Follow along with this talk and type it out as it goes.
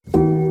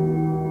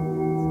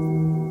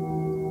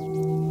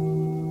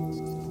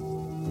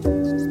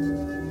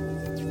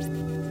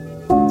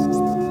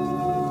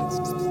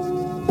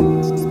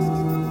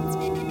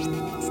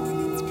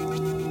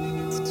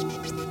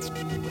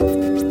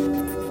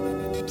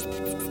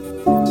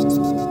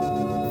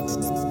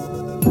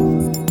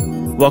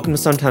Welcome to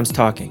Sometimes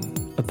Talking,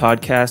 a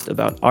podcast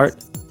about art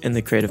and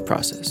the creative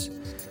process.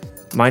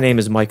 My name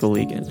is Michael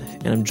Legan,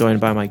 and I'm joined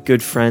by my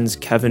good friends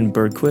Kevin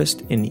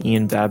Bergquist and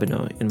Ian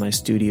Babineau in my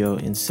studio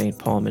in St.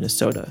 Paul,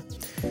 Minnesota.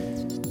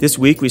 This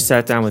week we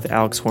sat down with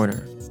Alex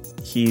Horner.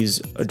 He's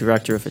a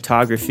director of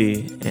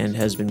photography and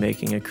has been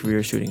making a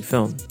career shooting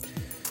film.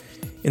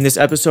 In this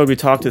episode, we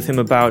talked with him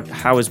about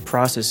how his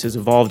process has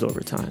evolved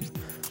over time,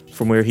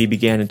 from where he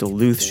began in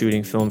Duluth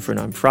shooting film for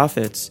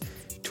nonprofits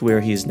to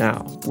where he is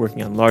now,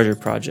 working on larger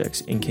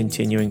projects and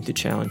continuing to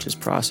challenge his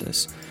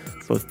process,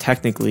 both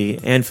technically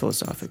and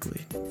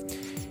philosophically.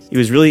 It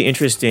was really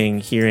interesting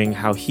hearing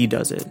how he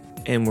does it,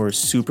 and we're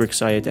super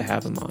excited to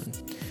have him on.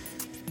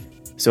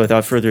 So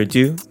without further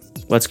ado,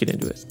 let's get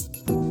into it.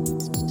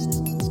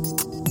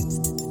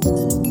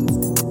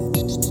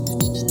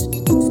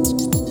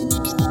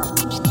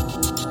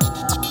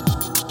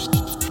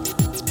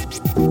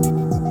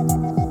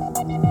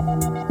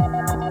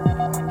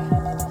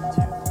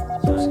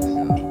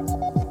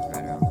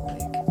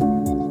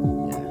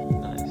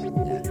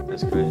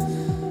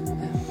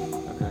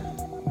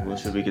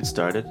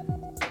 Started?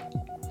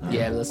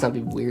 Yeah, but let's not be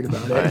weird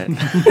about it.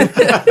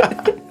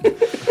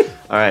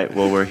 All right.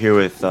 Well, we're here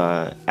with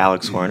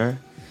Alex Horner.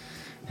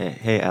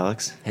 Hey,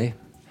 Alex. Hey.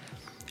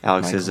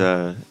 Alex Michael. is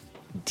a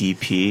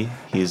DP.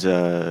 He's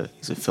a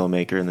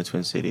filmmaker in the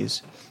Twin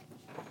Cities.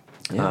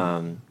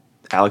 Yeah.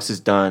 Alex has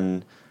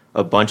done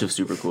a bunch of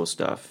super cool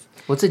stuff.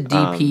 What's a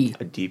DP?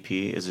 A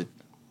DP is a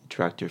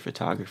director of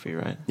photography,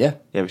 right? Yeah.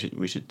 Yeah,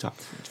 we should talk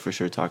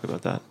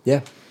about that.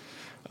 Yeah.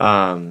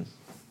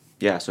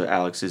 Yeah, so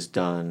Alex has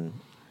done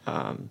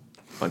a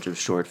bunch of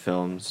short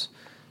films,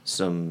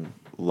 some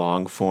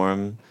long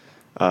form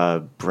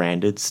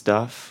branded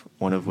stuff.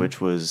 One of which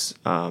was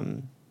I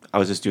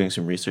was just doing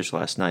some research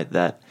last night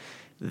that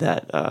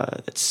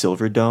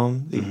Silver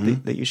Dome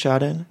that you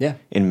shot in,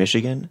 in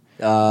Michigan,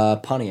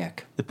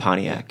 Pontiac. the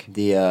Pontiac,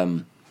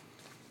 The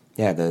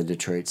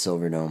Detroit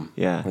Silver Dome.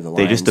 yeah, where the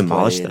they just Lions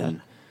demolished played that.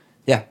 and-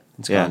 yeah,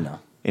 it's gone now.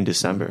 In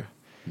December.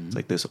 It's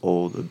like this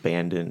old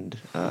abandoned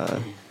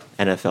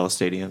NFL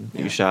stadium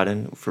that you shot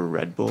in for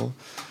Red Bull.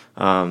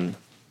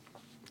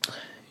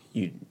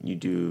 You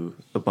do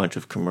a bunch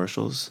of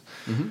commercials,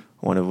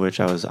 one of which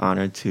I was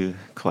honored to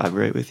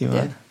collaborate with you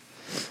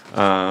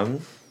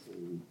on.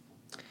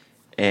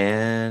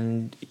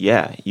 And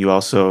yeah, you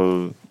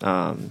also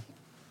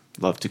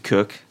love to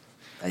cook.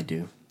 I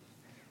do.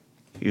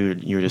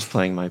 You were just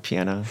playing my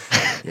piano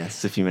Yes.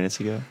 just a few minutes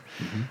ago.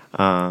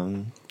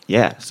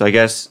 Yeah, so I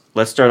guess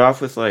let's start off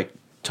with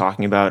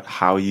talking about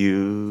how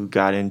you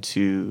got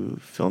into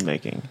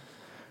filmmaking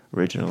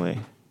originally.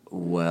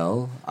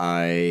 Well,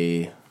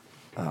 I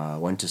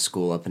went to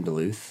school up in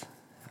Duluth,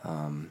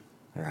 or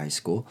high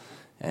school,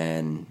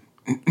 and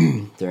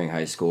during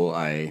high school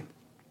I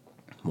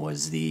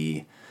was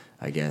the,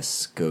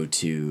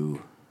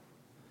 go-to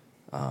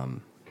AV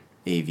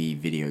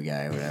video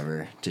guy or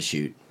whatever to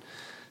shoot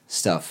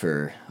stuff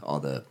for all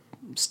the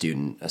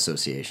student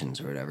associations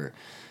or whatever.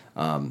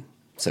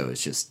 So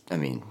it's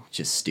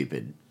just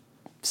stupid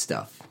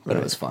stuff, but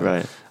it was fun.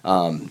 Right.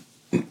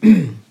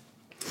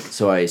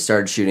 So I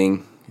started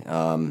shooting,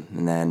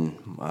 and then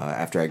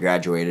after I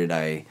graduated,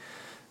 I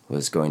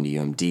was going to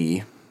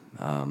UMD,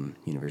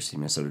 University of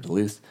Minnesota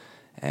Duluth,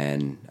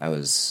 and I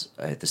was,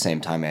 at the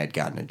same time, I had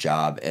gotten a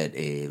job at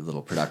a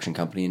little production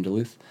company in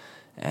Duluth,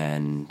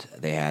 and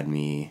they had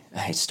me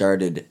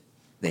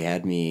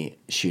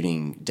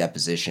shooting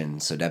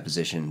depositions. So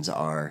depositions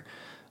are,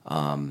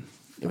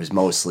 it was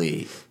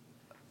mostly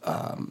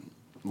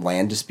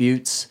land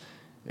disputes,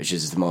 which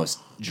is the most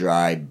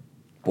dry,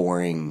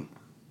 boring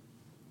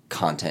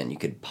content you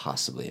could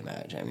possibly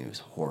imagine. I mean, it was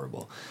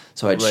horrible.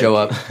 So I'd show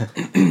up.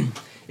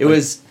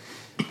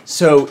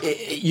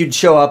 You'd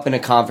show up in a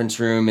conference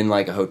room in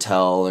a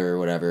hotel or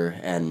whatever,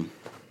 and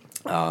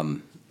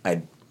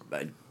I'd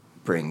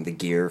bring the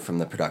gear from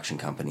the production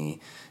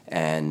company,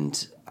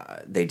 and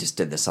they just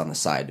did this on the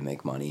side to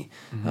make money,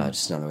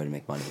 just another way to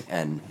make money.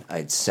 And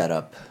I'd set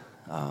up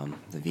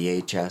the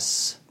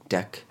VHS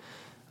deck.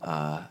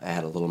 I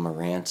had a little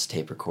Marantz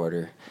tape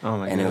recorder,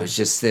 and it was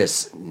just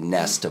this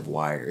nest of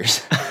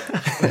wires.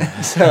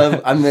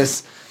 So I'm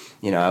this,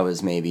 I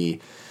was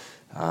maybe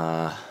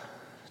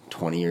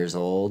 20 years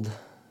old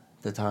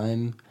at the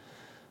time,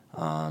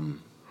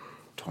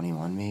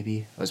 21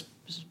 maybe. I was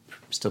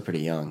still pretty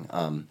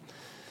young.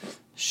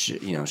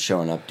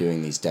 Showing up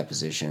doing these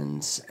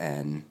depositions,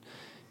 and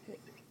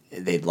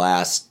they'd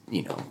last,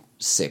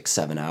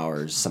 6-7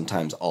 hours,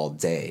 sometimes all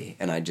day,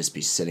 and I'd just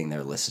be sitting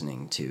there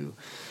listening to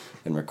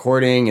and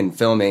recording and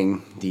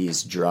filming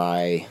these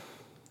dry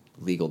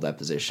legal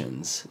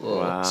depositions.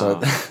 Wow. So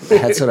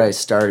that's what I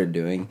started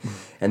doing.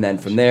 And then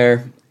from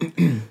there,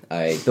 the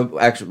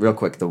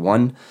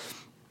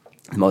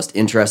most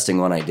interesting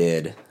one I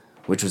did,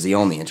 which was the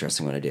only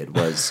interesting one I did,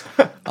 was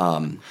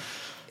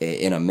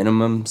in a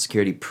minimum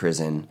security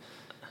prison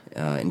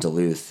in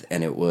Duluth,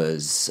 and it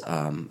was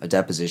a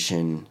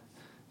deposition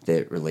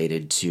that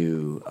related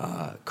to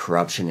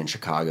corruption in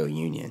Chicago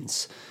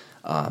unions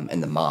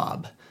and the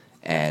mob.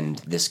 And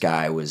this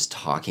guy was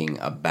talking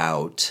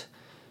about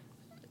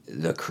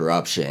the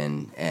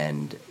corruption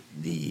and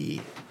the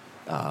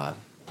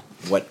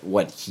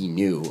what he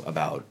knew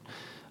about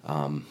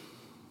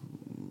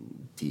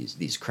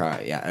these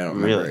crimes. Yeah, I don't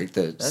remember Really?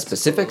 the That's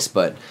specifics,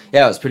 cool. but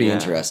yeah, it was pretty Yeah.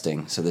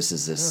 interesting. So this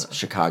is this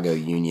Chicago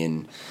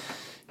Union,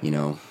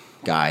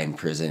 guy in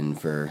prison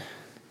for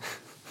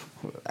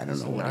I don't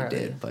know what he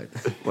did, but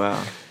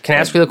Wow. Can I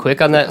ask real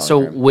quick on that? So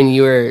when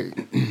you were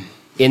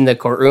in the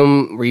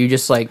courtroom, were you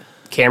just like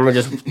camera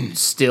just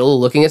still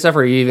looking at stuff, or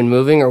were you even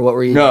moving, or what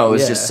were you? no, it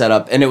was Yeah. just set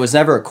up, and it was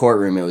never a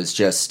courtroom. It was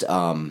just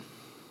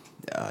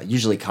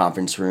usually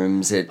conference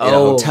rooms at a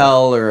Oh.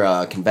 hotel or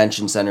a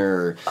convention center,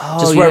 or Oh,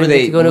 just you wherever didn't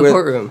get they to go to a where-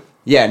 courtroom.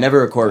 Yeah,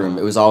 never a courtroom.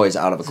 It was always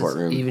out of a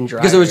courtroom. even drier,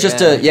 because it was just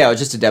yeah. it was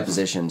just a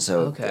deposition.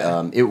 So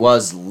Okay. it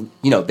was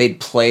they'd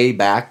play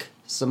back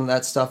some of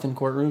that stuff in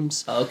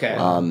courtrooms. Okay.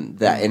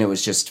 And it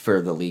was just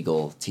for the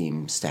legal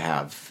teams to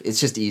have. It's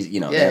just easy,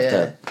 they have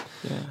to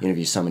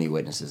interview so many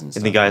witnesses and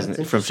stuff. And the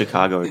guys from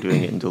Chicago are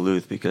doing it in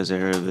Duluth because they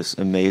heard of this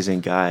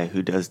amazing guy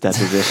who does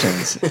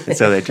depositions. And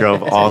so they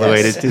drove all the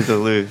way to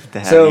Duluth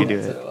to have you do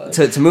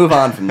it. to move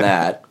on from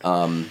that,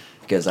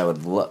 because I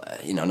would,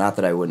 not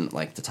that I wouldn't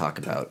like to talk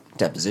about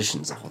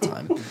depositions the whole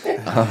time.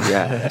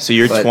 Yeah. So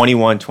you're But-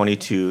 21,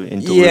 22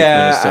 in Duluth,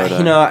 Yeah,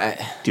 Minnesota.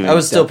 doing I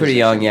was still pretty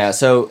young. depositions. Yeah,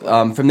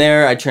 so from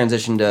there I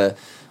transitioned to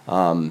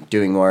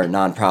doing more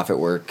nonprofit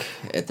work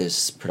at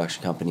this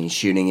production company,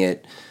 shooting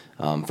it.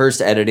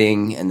 First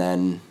editing and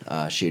then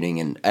shooting,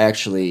 and I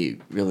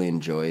actually really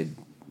enjoyed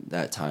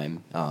that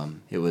time.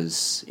 It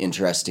was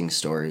interesting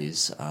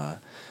stories.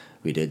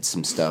 We did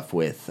some stuff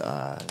with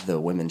the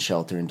women's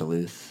shelter in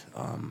Duluth.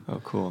 Oh,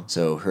 cool.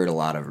 So heard a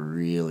lot of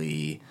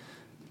really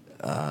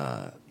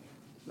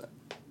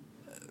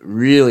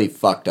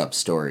fucked up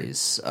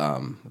stories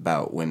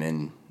about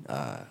women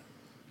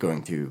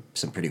going through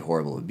some pretty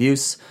horrible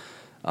abuse.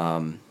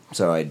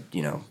 So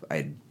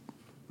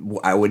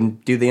I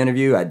wouldn't do the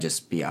interview. I'd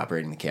just be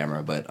operating the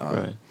camera. But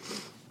Right.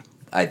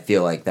 I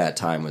feel like that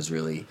time was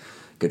really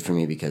good for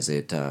me because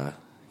it, so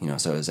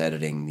I was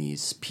editing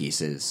these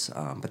pieces,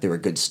 but they were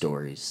good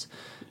stories.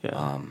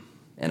 Yeah.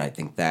 And I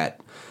think that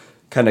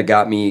kind of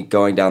got me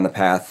going down the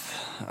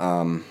path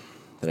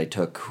that I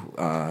took.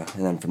 And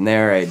then from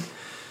there, I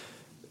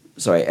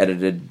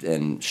edited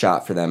and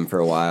shot for them for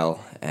a while,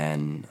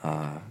 and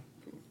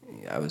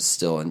I was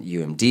still in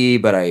UMD,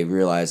 but I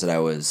realized that I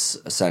was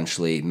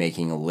essentially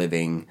making a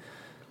living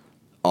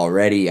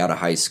already out of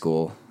high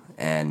school,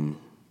 and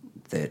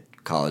that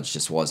college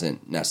just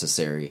wasn't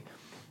necessary.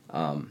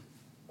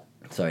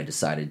 So I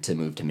decided to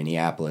move to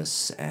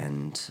Minneapolis,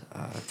 and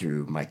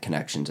through my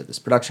connections at this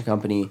production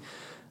company,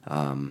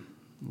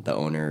 the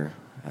owner,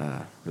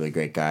 really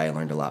great guy, I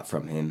learned a lot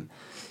from him.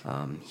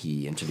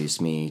 He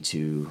introduced me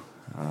to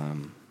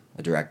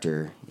a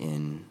director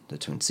in the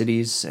Twin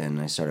Cities,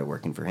 and I started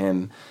working for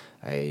him.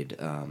 I had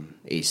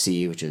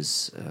AC, which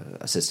is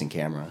assistant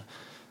camera,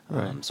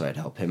 Right. so I'd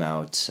help him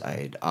out.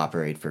 I'd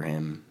operate for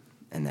him,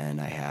 and then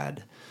I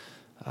had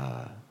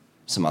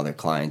some other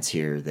clients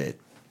here that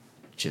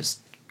just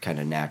kind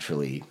of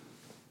naturally,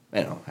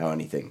 I don't know how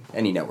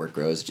any network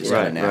grows, just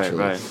kind of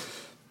naturally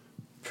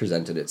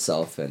presented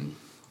itself, and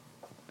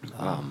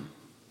the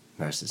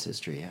rest is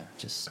history. Yeah,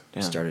 just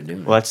started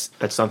doing Well, it.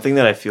 that's something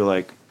that I feel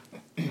like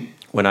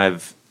when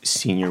I've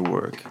seen your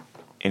work,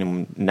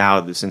 and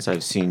now since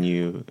I've seen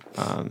you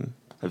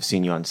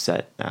on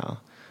set now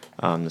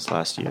this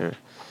last year.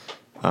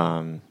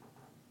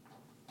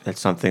 That's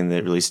something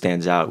that really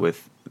stands out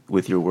with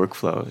your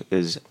workflow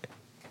is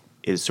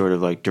sort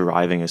of like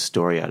deriving a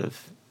story out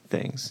of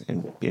things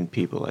in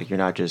people. Like you're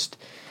not just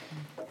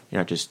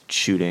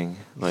shooting.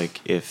 Like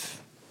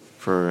if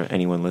for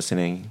anyone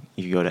listening,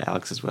 you go to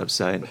Alex's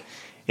website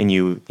and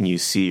you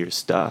see your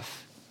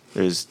stuff,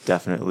 there's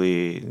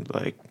definitely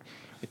like,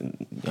 I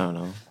don't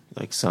know,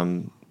 like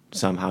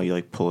somehow you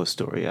like pull a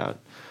story out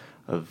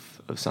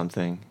of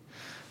something.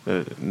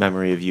 The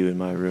memory of you in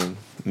my room,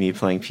 me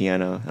playing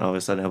piano, and all of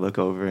a sudden I look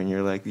over and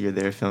you're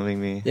there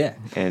filming me. Yeah.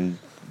 And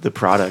the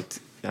product,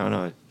 I don't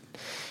know.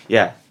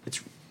 Yeah,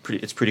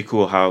 it's pretty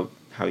cool how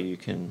you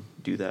can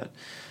do that.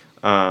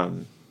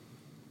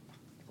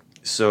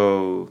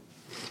 So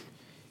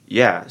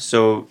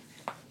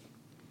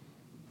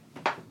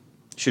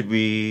should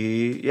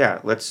we? Yeah,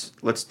 let's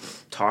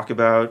talk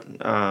about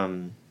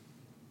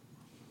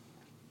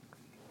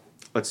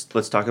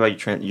let's talk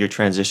about your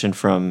transition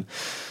from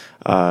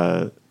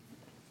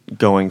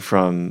going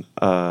from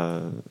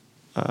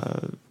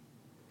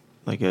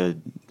like a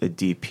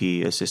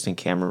DP assistant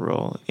camera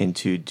role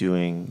into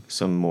doing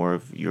some more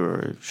of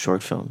your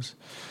short films.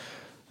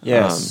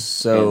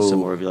 Yes. And some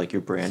more of like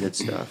your branded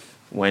stuff.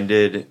 When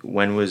did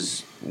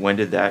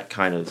that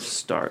kind of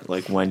start?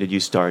 Like when did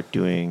you start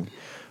doing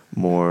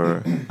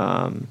more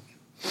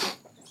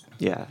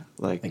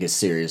like a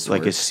serious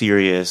like work. a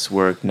serious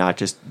work, not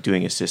just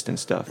doing assistant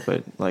stuff,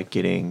 but like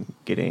getting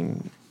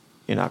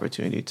an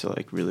opportunity to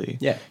like really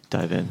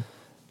dive in?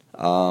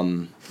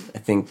 I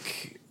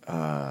think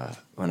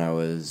when I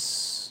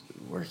was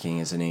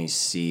working as an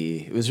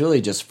AC, it was really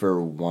just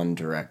for one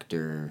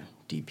director,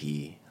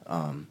 DP.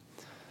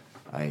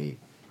 I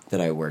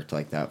that I worked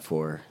like that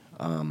for.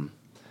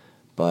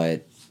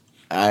 But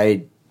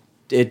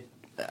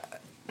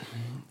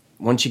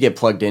once you get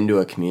plugged into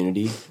a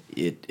community,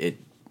 it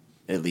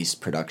at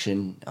least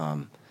production,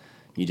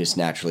 you just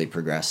naturally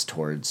progress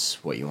towards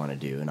what you want to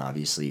do, and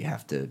obviously you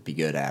have to be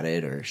good at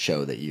it or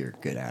show that you're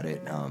good at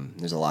it.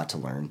 There's a lot to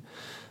learn,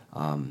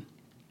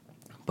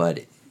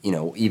 but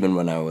even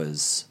when I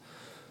was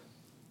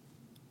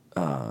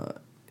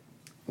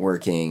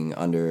working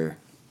under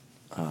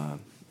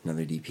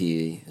another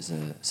DP as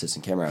an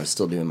assistant camera, I was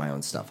still doing my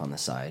own stuff on the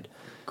side.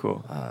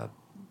 Cool.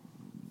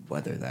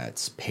 Whether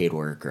that's paid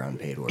work or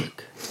unpaid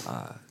work,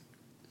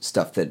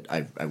 stuff that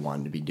I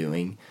wanted to be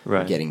doing,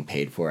 right. Getting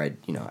paid for.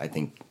 I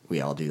think we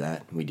all do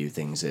that. We do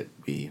things that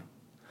we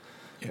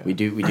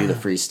do the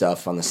free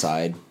stuff on the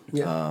side,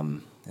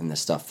 and the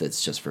stuff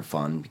that's just for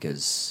fun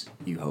because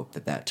you hope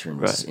that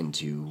turns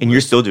into. And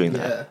you're still doing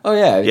that. Yeah. Oh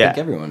yeah, I think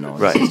everyone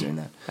knows is doing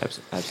that.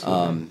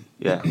 Absolutely.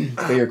 Yeah.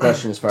 But your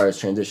question as far as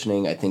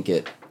transitioning, I think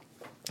it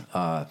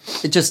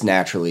just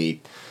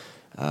naturally,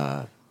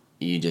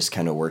 you just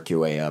kind of work your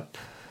way up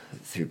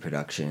through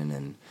production,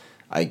 and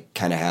I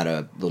kind of had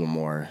a little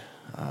more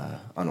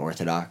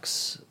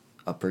unorthodox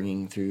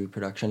upbringing through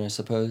production, I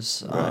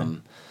suppose. Right.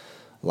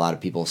 A lot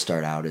of people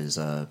start out as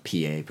a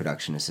PA,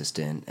 production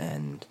assistant,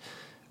 and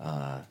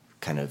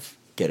kind of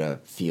get a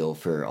feel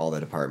for all the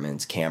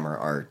departments, camera,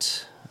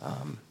 art,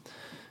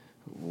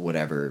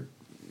 whatever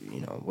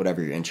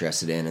you're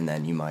interested in, and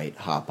then you might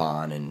hop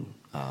on and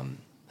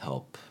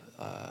help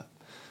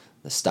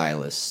the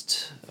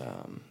stylist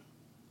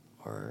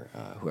or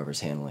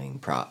whoever's handling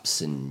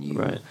props, and you.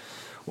 Right.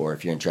 Or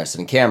if you're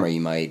interested in camera, you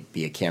might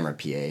be a camera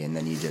PA, and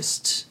then you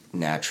just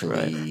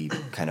naturally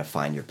kind of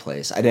find your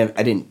place. I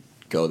didn't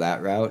go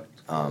that route,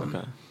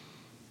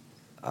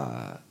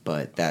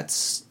 but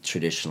that's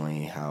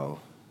traditionally how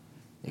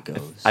it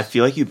goes. I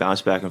feel like you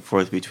bounce back and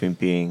forth between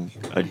being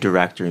a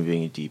director and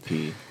being a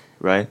DP,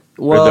 right?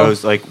 Well, or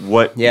those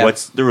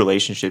what's the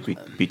relationship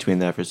between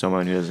that for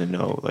someone who doesn't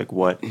know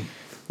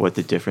what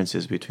the difference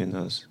is between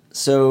those?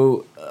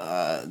 So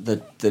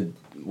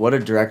what a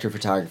director of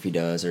photography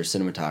does, or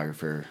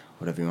cinematographer,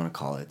 whatever you want to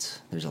call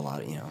it. There's a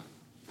lot of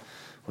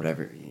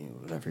whatever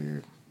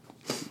your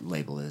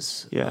label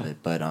is of it.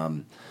 But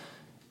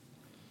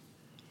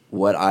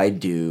what I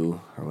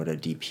do, or what a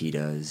DP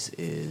does,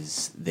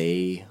 is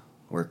they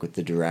work with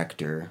the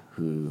director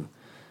who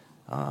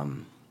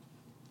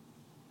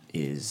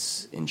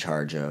is in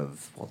charge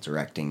of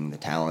directing the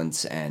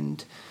talents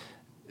and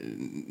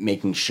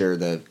making sure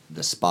the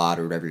spot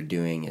or whatever you're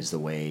doing is the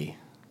way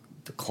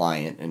the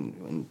client, and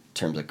in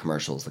terms of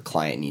commercials, the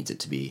client needs it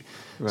to be.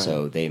 Right.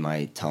 So they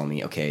might tell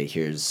me, okay,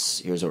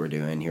 here's what we're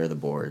doing. Here are the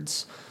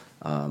boards.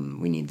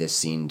 We need this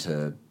scene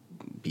to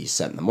be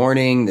set in the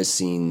morning. This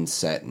scene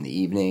set in the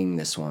evening.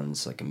 This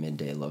one's like a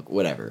midday look.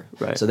 Whatever.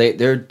 Right. So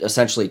they're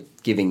essentially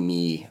giving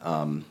me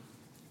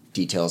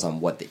details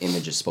on what the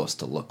image is supposed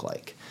to look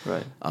like.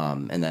 Right.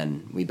 And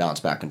then we bounce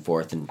back and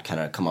forth and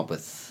kind of come up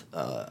with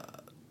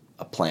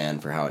a plan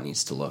for how it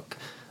needs to look.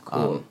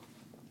 Cool.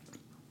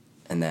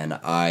 And then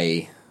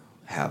I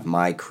have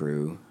my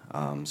crew,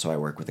 so I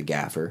work with a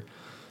gaffer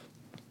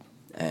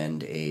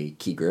and a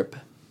key grip.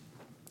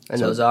 And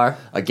so those are?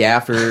 A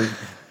gaffer.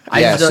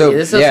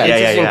 This is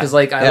interesting because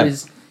I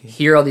always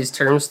hear all these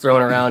terms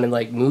thrown around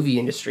in movie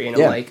industry, and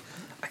I'm like,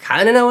 I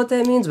kind of know what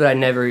that means, but I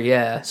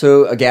never,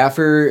 So a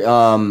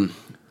gaffer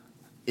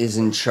is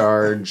in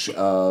charge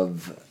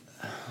of,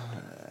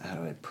 how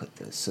do I put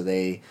this? So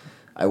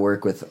I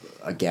work with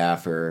a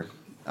gaffer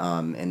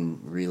and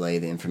relay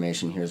the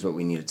information. Here's what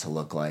we need it to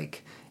look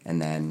like.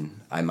 And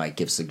then I might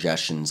give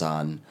suggestions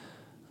on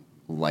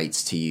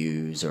lights to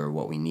use or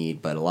what we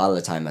need. But a lot of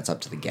the time that's up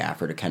to the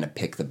gaffer to kind of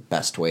pick the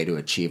best way to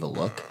achieve a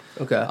look.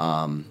 Okay.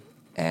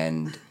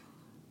 And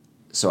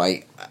so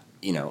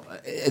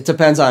it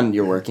depends on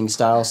your working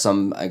style.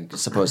 I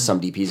suppose some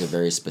DPs are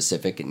very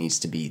specific. It needs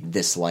to be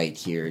this light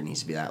here. It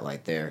needs to be that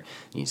light there.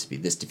 It needs to be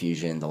this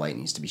diffusion. The light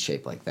needs to be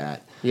shaped like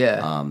that.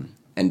 Yeah.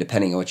 And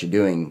depending on what you're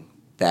doing,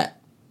 that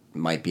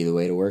might be the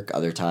way to work.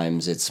 Other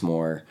times it's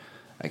more,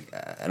 I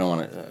don't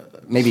want to,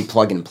 maybe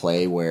plug and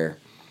play where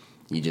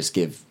you just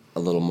give a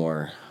little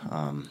more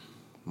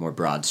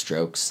broad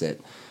strokes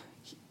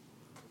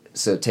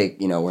so take,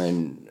 we're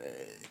in,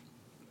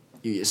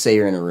 say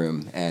you're in a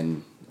room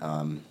and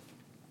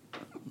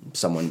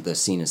the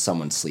scene is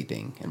someone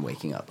sleeping and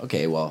waking up.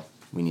 Okay, well,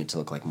 we need it to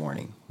look like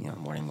morning,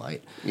 morning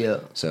light. Yeah.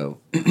 So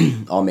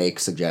I'll make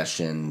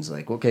suggestions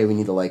like, okay, we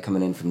need the light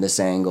coming in from this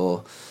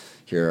angle.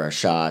 Here are our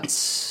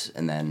shots.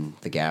 And then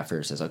the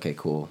gaffer says, okay,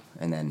 cool.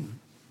 And then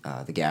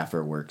the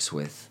gaffer works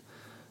with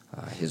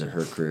his or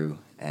her crew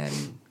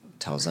and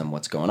tells them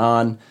what's going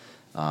on.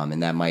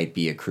 And that might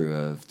be a crew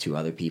of 2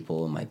 other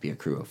people. It might be a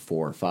crew of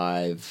 4 or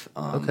 5.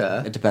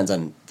 Okay. It depends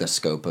on the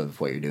scope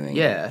of what you're doing.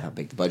 Yeah. How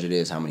big the budget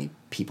is, how many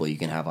people you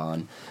can have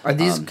on. Are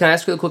these, can I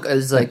ask real quick,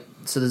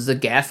 so there's the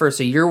gaffer,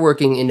 so you're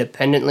working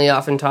independently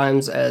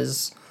oftentimes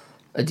as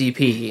a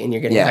DP, and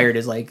you're getting hired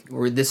as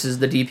this is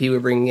the DP we're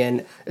bringing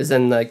in. Is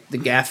then the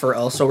gaffer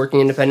also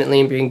working independently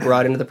and being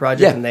brought into the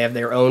project, and they have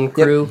their own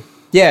crew?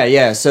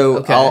 Yeah. So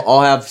Okay.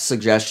 I'll have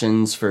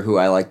suggestions for who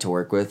I like to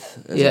work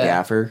with as Yeah. a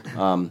gaffer.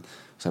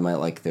 So I might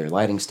like their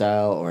lighting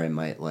style, or I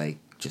might like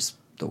just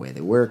the way they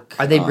work.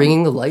 Are they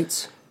bringing the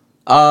lights?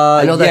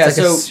 I I know that's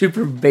a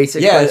super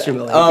basic question,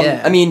 but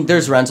I mean,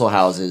 there's rental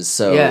houses,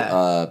 so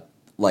Yeah.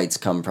 lights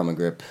come from a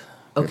grip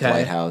Okay.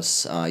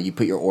 lighthouse. You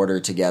put your order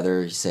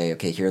together. You say,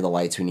 okay, here are the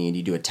lights we need.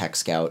 You do a tech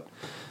scout,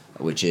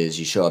 which is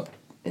you show up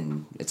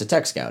and it's a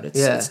tech scout.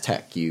 It's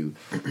tech. You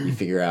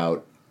figure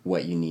out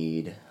what you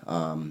need,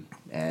 and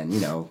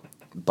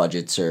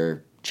budgets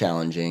are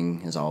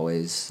challenging as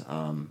always.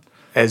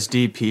 As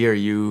DP, are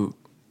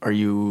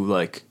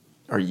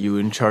you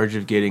in charge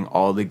of getting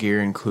all the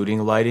gear,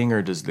 including lighting,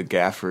 or does the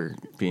gaffer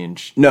be in?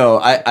 No,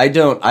 I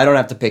don't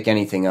have to pick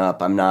anything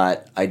up. I'm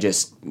not. I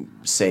just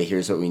say,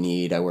 here's what we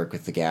need. I work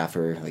with the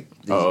gaffer. Like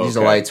these are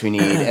the lights we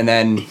need, and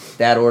then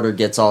that order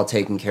gets all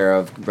taken care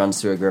of.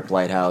 Runs through a grip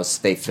lighthouse.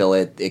 They fill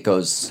it. It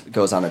goes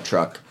on a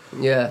truck.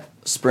 Yeah.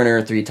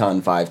 Sprinter,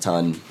 3-ton,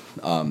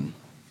 5-ton.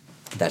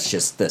 That's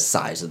just the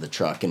size of the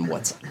truck and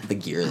what's the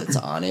gear that's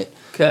on it.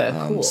 Okay,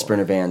 cool.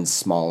 Sprinter van's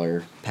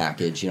smaller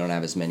package. You don't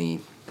have as many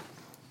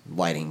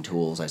lighting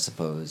tools, I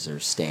suppose, or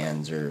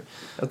stands, or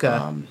Okay.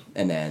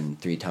 and then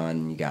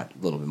 3-ton, you got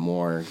a little bit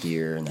more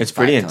gear. And then It's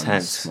pretty 5-ton's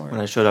intense. more. When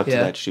I showed up to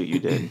Yeah. that shoot you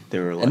did, they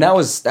were like, And that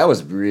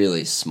was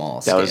really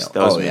small scale. was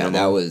minimal.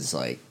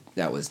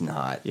 that was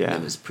not. Yeah.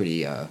 It was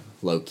pretty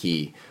low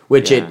key,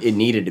 which Yeah. it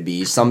needed to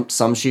be. Some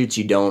shoots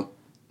you don't,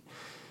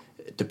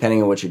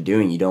 depending on what you're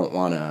doing, you don't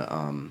want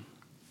to.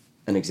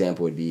 An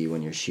example would be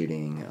when you're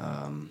shooting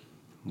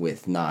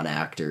with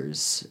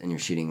non-actors and you're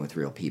shooting with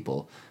real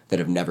people that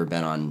have never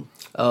been on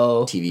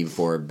Oh, TV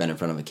before, been in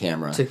front of a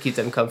camera. to keep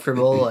them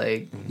comfortable,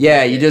 like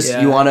Yeah, you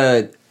Yeah.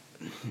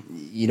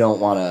 you don't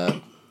want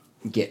to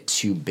get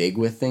too big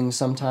with things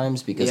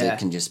sometimes because Yeah. it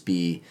can just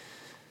be,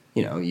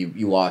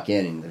 you walk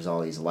in and there's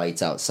all these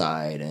lights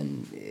outside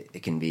and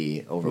it can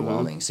be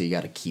overwhelming. So you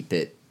got to keep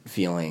it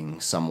feeling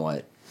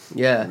somewhat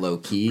yeah. low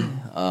key.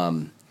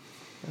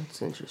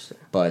 That's interesting.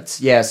 But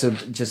yeah, so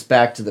just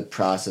back to the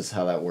process,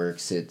 how that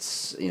works.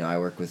 It's, I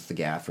work with the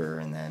gaffer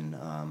and then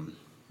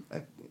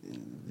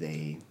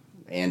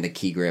and the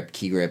key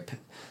grip.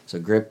 So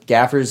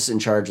gaffer's in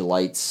charge of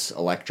lights,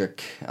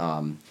 electric,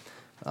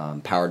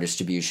 power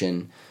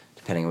distribution,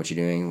 depending on what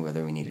you're doing,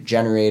 whether we need a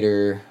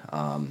generator,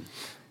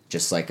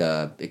 just like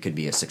it could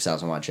be a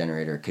 6,000 watt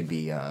generator, it could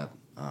be a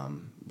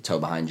tow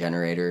behind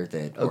generator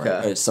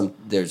Okay.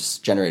 there's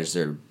generators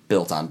that are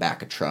built on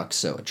back of trucks,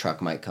 so a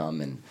truck might come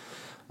and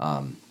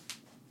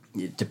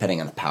depending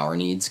on the power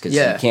needs, because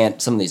Yeah. you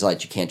can't, some of these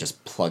lights you can't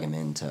just plug them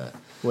into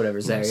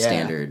Whatever's there, yeah.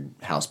 standard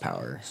house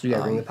power. So you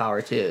gotta bring the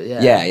power too.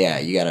 Yeah. Yeah,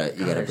 you gotta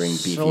There's bring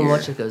so beefier,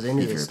 much that goes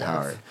into this beefier stuff.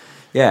 power.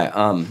 Yeah,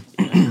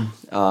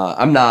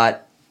 I'm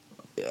not.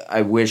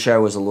 I wish I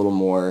was a little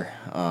more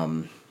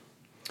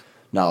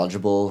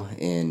knowledgeable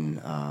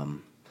in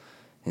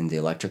the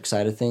electric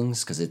side of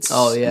things, because it's.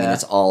 Oh, yeah. I mean,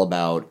 it's all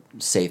about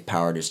safe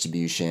power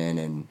distribution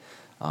and.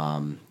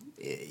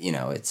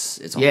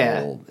 It's a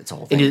Yeah. whole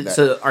And thing.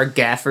 so our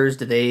gaffers,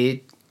 do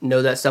they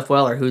know that stuff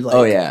well, or who like?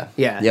 Oh, yeah.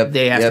 Yeah. Yep,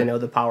 They have yep. to know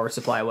the power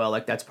supply well.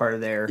 Like that's part of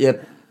their.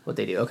 Yep. What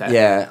they do. Okay.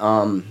 Yeah,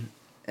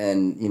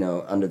 and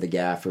under the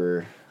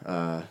gaffer,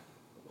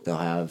 they'll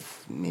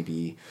have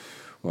maybe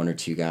one or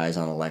two guys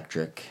on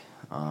electric,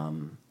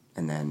 and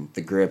then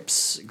the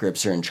grips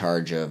are in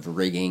charge of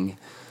rigging,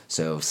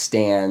 so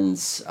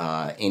stands,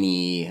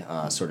 any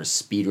sort of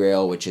speed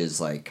rail, which is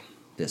like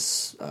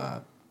this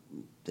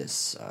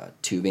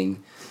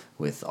tubing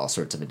with all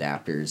sorts of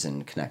adapters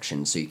and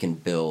connections, so you can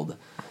build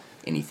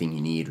anything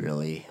you need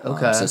really.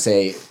 Okay. So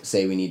say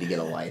we need to get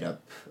a light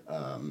up.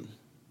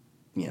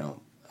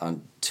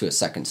 On to a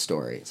second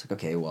story. It's like,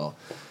 okay, well,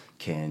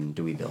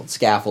 do we build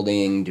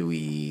scaffolding? Do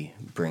we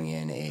bring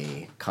in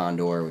a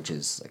condor, which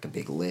is like a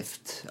big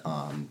lift?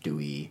 Do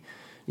we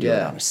do it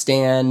Yeah. on a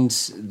stand?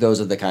 Those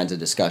are the kinds of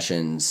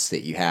discussions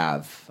that you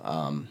have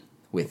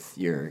with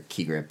your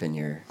key grip and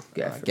your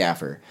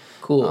gaffer.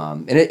 Cool.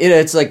 And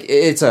it's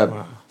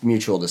a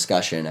mutual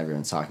discussion.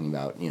 Everyone's talking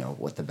about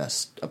what the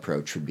best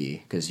approach would be,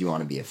 because you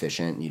want to be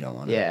efficient. You don't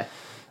want to. Yeah.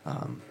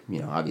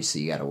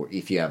 Obviously you got to,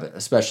 if you have,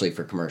 especially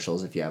for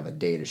commercials, if you have a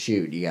day to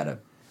shoot, you got to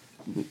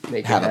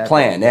Make it have a happen.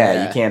 plan.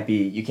 Yeah,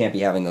 you can't be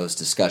having those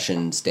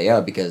discussions day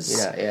up because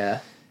Yeah.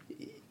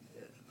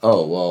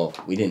 oh well,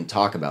 we didn't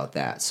talk about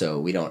that, so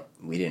we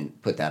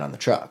didn't put that on the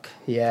truck.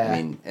 Yeah. I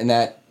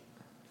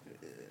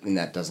mean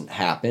that doesn't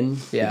happen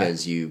Yeah.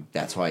 because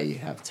that's why you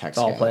have tech It's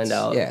all scouts. planned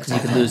out. Yeah, Because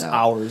it's you all could lose planned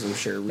out. hours, I'm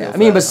sure. Yeah, real I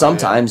mean, but fast.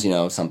 sometimes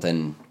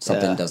something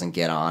Yeah. doesn't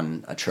get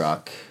on a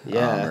truck,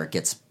 Yeah. or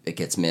it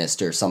gets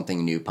missed, or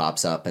something new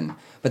pops up,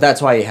 but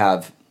that's why you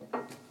have,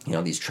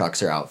 these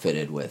trucks are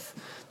outfitted with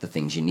the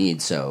things you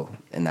need. So,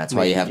 and that's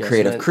why Make you have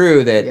adjustment. creative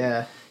crew that,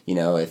 Yeah.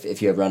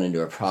 if you have run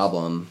into a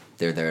problem,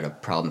 they're there to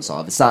problem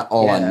solve. It's not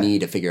all Yeah. on me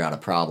to figure out a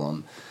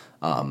problem.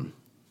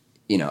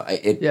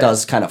 It Yeah.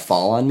 does kind of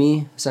fall on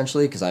me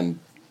essentially because I'm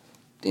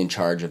in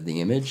charge of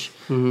the image.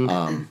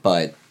 Mm-hmm.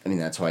 But I mean,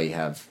 that's why you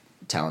have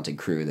talented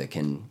crew that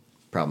can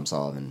problem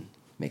solve and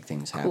make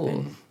things happen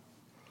Cool.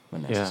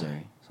 when Yeah.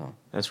 necessary. So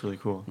That's really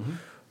cool.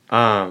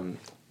 Mm-hmm.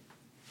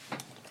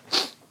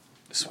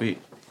 Sweet.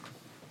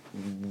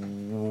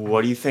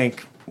 What do you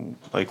think?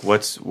 Like,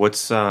 what's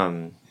like,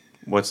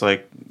 I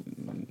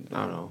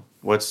don't know.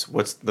 What's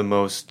the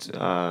most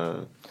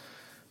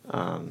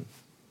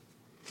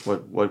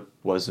what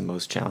was the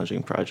most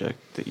challenging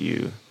project that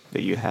you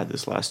had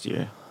this last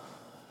year?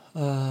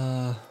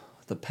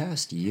 the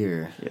past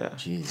year, Yeah.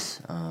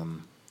 Jeez.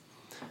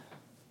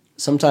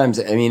 Sometimes,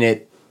 I mean,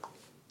 it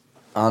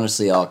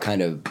honestly all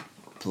kind of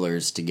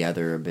blurs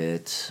together a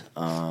bit.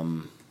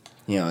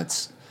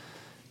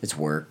 It's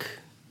work.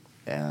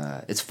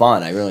 It's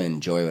fun. I really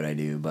enjoy what I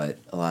do, but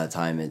a lot of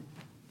time it's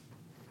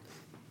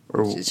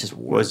just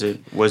work. Was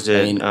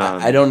it? I mean,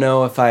 I don't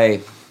know if I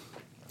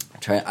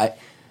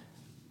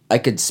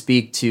could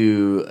speak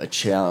to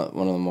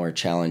one of the more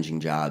challenging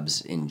jobs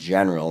in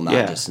general,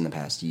 not just in the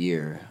past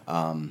year.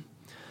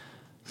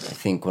 I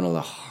think one of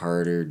the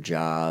harder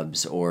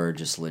jobs, or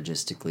just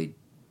logistically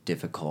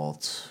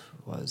difficult,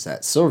 was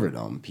that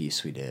Silverdome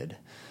piece we did.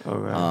 Oh,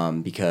 right.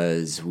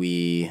 Because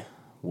we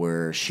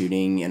were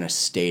shooting in a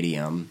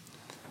stadium.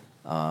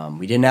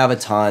 We didn't have a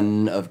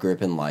ton of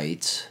grip and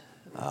light.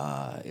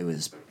 It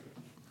was,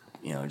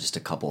 just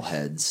a couple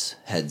heads.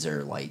 Heads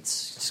are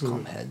lights. Just call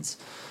them heads.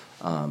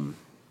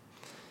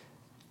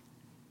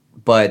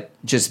 But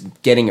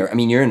just getting,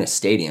 you're in a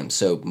stadium,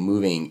 so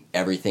moving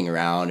everything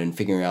around and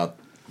figuring out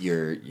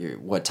your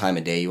what time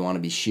of day you want to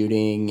be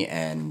shooting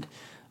and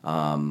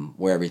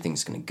where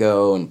everything's going to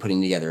go, and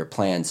putting together a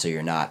plan so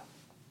you're not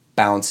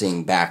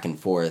bouncing back and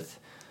forth.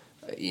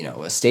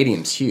 A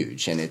stadium's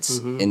huge, and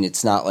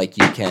it's not like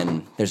you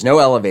can. There's no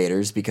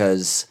elevators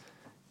because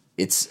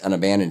it's an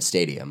abandoned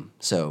stadium,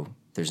 so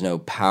there's no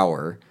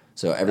power.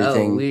 So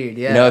everything, weird,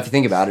 yeah. If you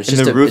think about it, it's and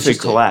just the roof had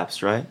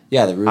collapsed, right?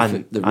 Yeah, the roof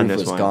on this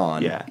was one.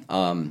 gone. Yeah.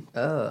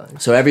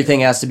 So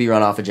everything has to be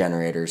run off a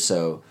generator.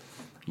 So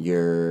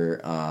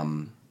you're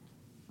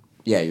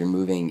you're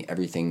moving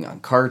everything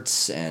on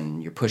carts,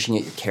 and you're pushing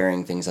it. You're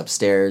carrying things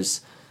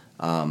upstairs.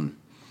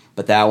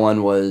 But that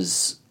one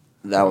was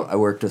I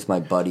worked with my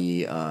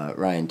buddy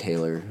Ryan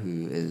Taylor,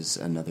 who is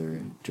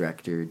another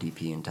director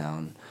DP in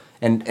town,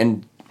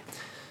 and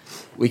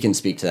we can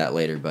speak to that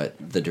later. But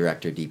the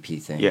director DP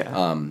thing,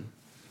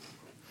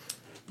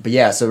 But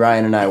yeah, so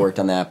Ryan and I worked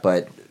on that,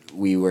 but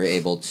we were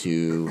able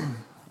to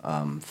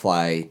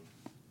fly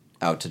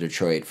out to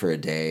Detroit for a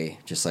day,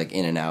 just like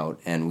in and out,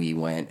 and we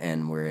went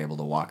and were able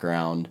to walk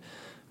around,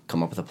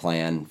 come up with a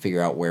plan,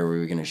 figure out where we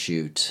were going to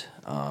shoot.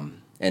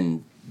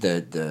 And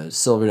the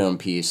Silverdome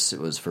piece, it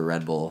was for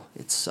Red Bull.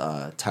 It's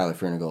Tyler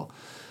Fernigle.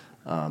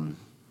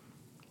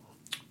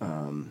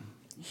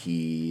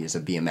 He is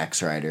a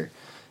BMX rider,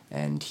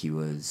 and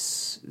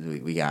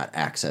we got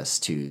access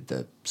to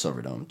the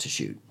Silverdome to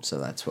shoot, so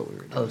that's what we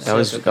were doing. That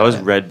was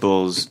Red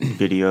Bull's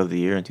video of the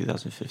year in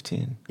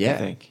 2015. Yeah, I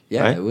think.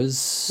 Yeah, right? it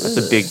was.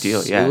 That's a big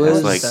deal. Yeah, it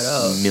it's was, like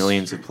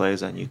millions of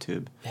plays on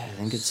YouTube. Yeah,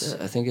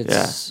 I think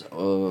it's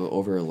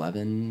over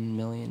 11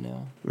 million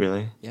now.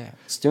 Really? Yeah,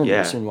 it's doing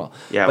well.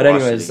 Yeah, but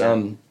anyways,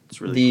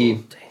 it's really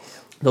cool.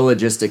 The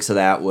logistics of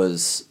that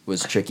was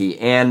tricky,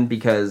 and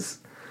because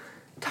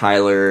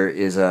Tyler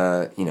is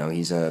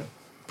he's a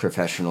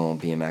professional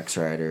BMX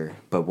rider,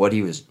 but what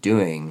he was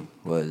doing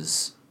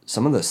was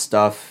some of the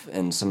stuff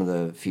and some of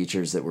the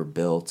features that were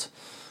built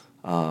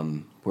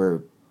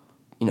were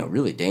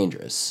really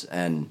dangerous,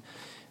 and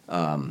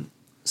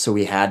so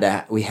we had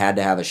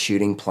to have a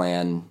shooting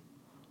plan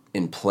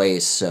in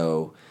place.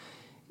 So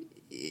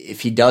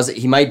if he does it,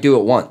 he might do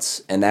it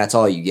once, and that's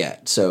all you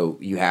get. So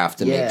you have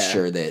to make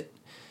sure that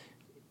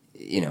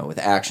with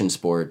action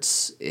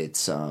sports,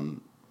 it's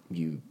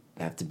you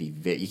have to be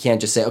you can't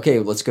just say, okay,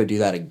 let's go do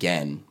that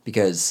again,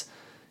 because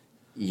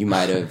you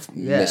might have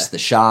missed the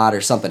shot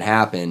or something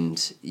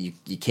happened. You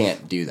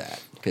can't do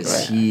that,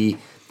 because he's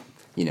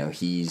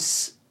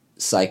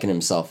psyching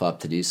himself up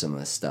to do some of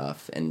this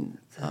stuff, and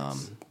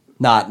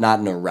not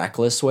in a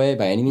reckless way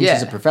by any means.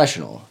 He's a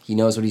professional. He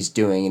knows what he's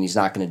doing, and he's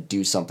not going to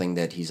do something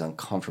that he's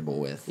uncomfortable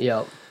with.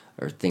 Yep.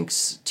 Or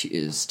thinks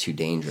is too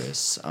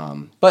dangerous.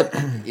 But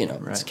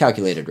it's a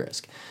calculated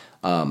risk.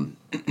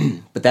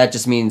 But that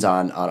just means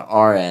on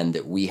our end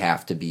that we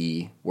have to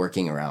be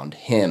working around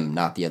him,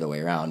 not the other way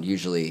around.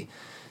 Usually,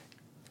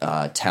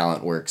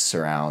 talent works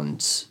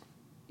around,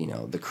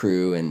 the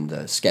crew and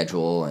the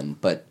schedule,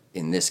 but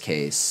in this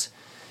case,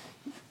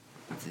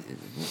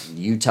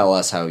 you tell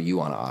us how you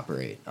want to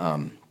operate.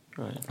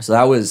 Right. So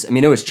that was,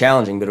 it was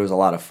challenging, but it was a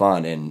lot of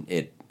fun,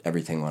 and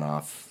everything went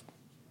off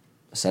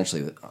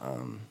essentially,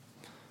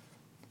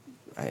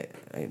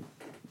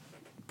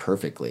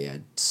 perfectly,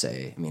 I'd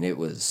say. It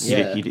was. He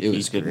it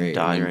was didn't great.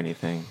 die or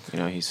anything.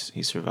 He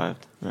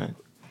survived, right?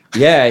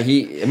 Yeah,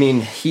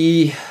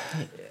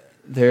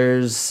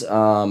 there's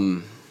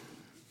a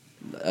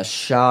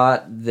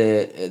shot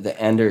the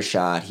ender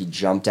shot. He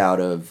jumped out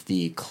of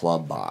the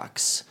club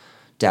box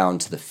down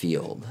to the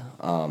field,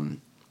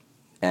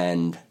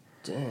 and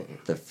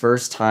the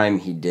first time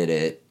he did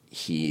it,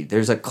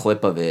 there's a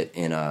clip of it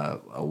in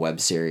a web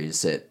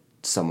series that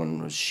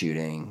someone was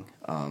shooting.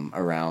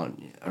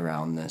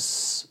 around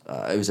this.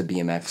 It was a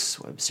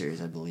BMX web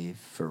series, I believe,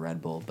 for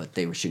Red Bull, but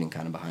they were shooting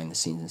kind of behind the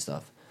scenes and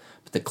stuff.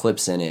 But the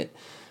clips in it,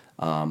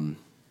 I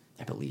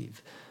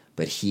believe.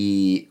 But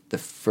the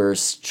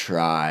first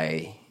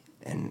try,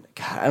 and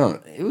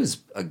God, it was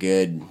a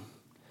good,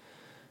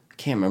 I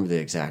can't remember the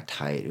exact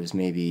height. It was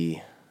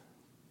maybe,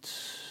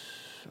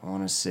 I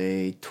want to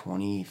say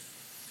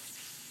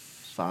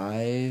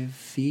 25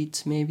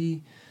 feet,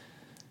 maybe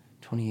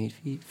 28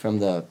 feet from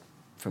the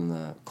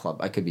club.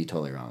 I could be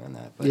totally wrong on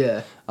that, but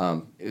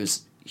it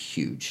was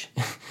huge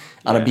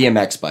on a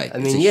BMX bike. I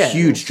mean, it's a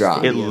huge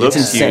drop. It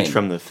looks huge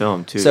from the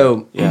film too.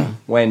 So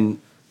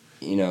when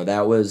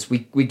that was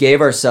we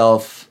gave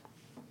ourselves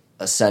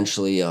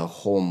essentially a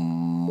whole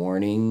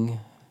morning.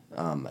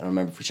 I don't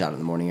remember if we shot it in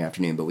the morning or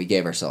afternoon, but we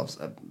gave ourselves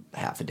a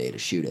half a day to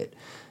shoot it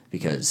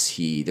because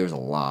there was a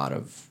lot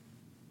of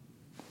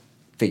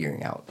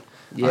figuring out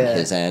on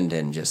his end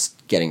and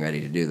just getting ready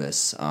to do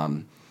this.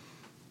 I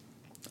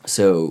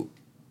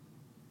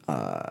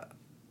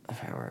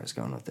forgot where I was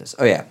going with this.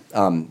 Oh yeah,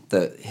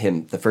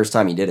 the first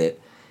time he did it,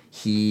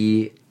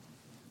 he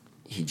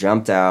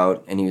jumped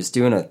out and he was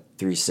doing a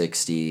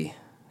 360. I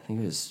think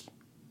it was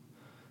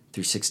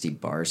 360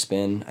 bar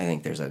spin. I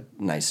think there's a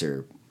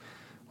nicer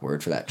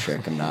word for that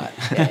trick. I'm not.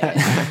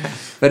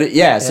 But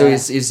so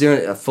he's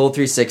doing a full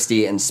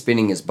 360 and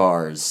spinning his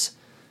bars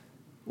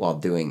while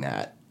doing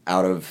that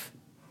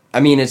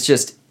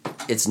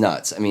it's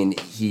nuts. I mean,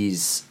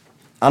 he's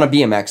on a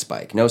BMX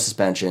bike, no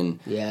suspension,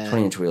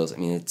 20-inch wheels. I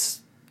mean,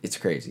 it's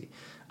crazy.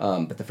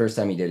 But the first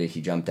time he did it,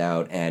 he jumped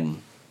out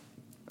and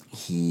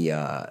he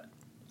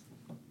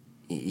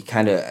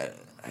kind of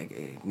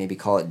maybe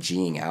call it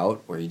G'ing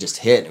out, where he just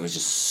hit. It was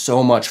just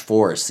so much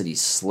force that he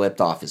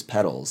slipped off his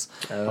pedals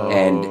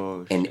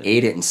and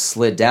ate it and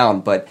slid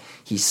down. But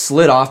he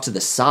slid off to the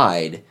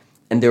side,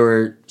 and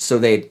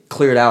they had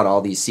cleared out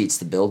all these seats.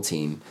 The build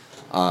team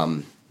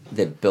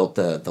that built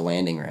the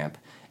landing ramp,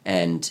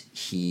 and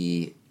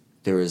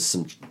there was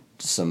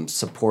some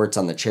supports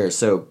on the chairs.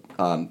 So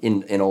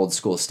in old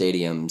school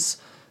stadiums,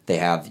 they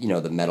have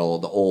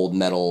the old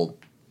metal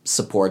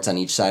supports on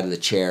each side of the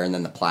chair, and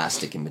then the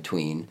plastic in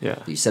between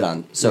that you sit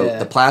on. So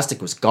the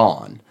plastic was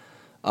gone.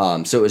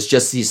 So it was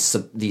just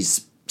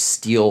these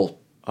steel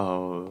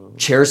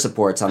chair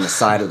supports on the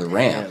side of the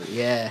ramp.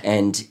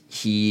 And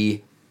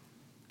he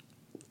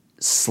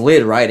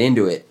slid right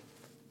into it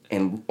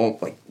and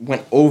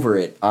went over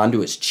it onto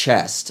his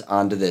chest,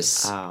 onto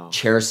this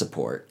chair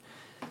support.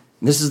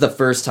 And this is the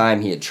first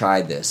time he had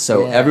tried this.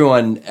 So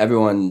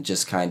everyone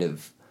just kind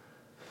of,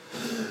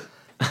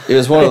 it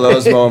was one of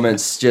those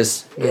moments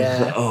just,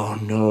 oh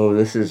no,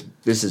 this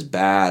is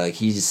bad. Like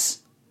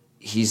he's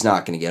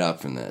not going to get up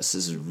from this.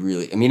 This is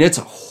really, I mean, it's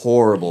a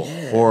horrible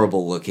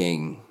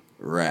looking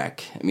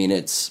wreck. I mean,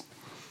 it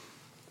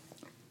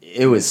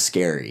was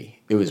scary.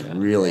 It was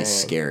really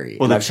scary.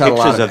 Well, and I've shot a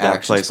lot of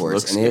that place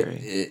sports, and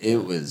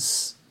it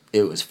was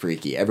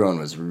freaky. Everyone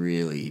was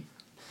really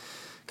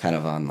kind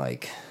of on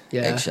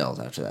eggshells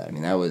after that. I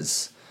mean, that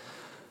was,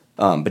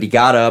 but he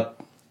got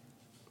up.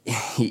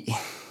 He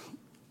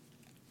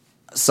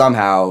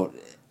somehow,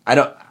 I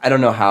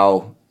don't know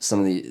how some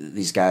of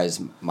these guys'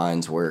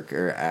 minds work,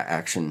 or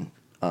action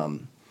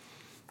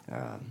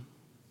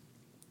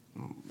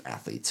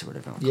athletes or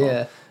whatever you want to call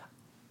them,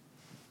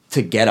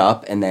 to get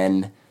up and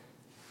then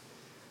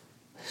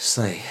just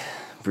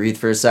breathe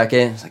for a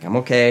second. It's I'm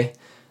okay,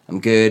 I'm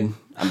good.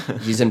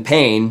 He's in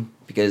pain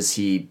because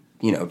he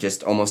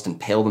just almost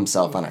impaled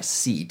himself on a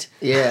seat.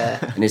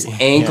 And his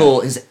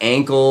ankle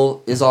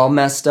is all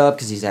messed up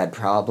because he's had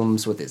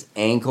problems with his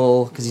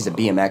ankle because he's a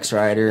BMX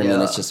rider. I mean,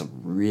 it's just a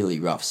really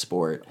rough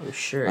sport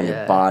on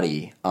your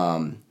body.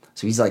 So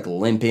he's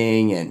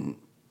limping, and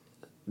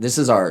this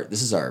is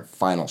our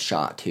final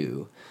shot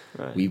too.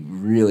 Right. We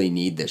really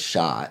need this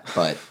shot,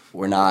 but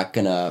we're not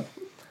gonna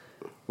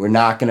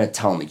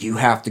tell him you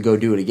have to go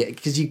do it again,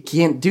 because you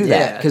can't do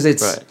that, because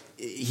it's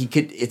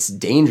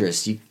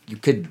dangerous. You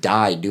could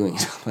die doing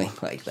something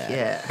like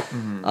that.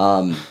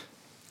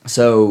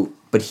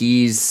 But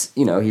he's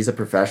he's a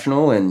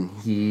professional, and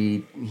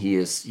he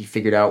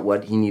figured out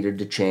what he needed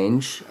to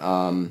change,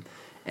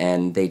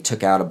 and they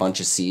took out a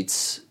bunch of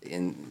seats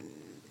in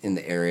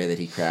the area that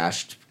he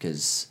crashed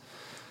because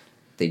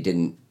they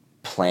didn't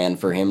plan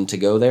for him to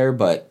go there,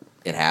 but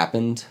it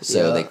happened.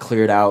 So they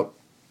cleared out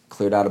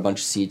a bunch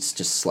of seats,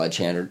 just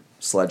sledgehammered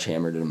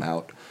him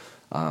out.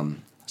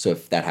 So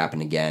if that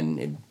happened again,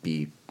 it'd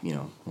be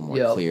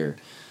more clear.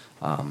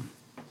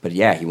 But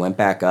he went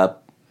back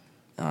up,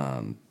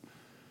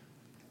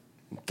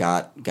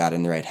 got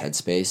in the right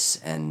headspace,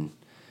 and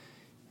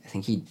I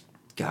think he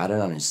got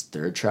it on his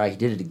third try. He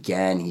did it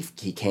again.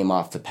 He came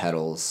off the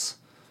pedals,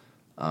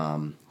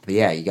 but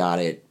he got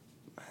it.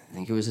 I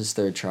think it was his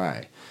third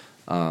try.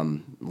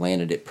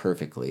 Landed it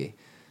perfectly,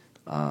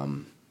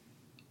 and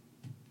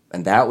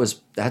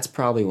that's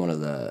probably one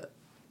of the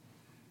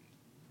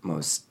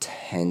most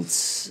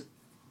tense,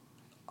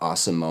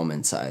 awesome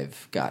moments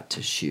I've got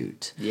to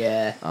shoot.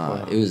 It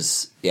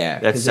was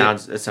That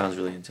sounds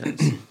really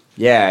intense.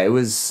 It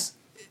was.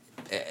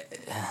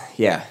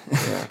 Yeah.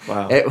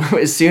 Wow.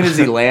 As soon as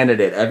he landed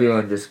it,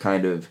 everyone just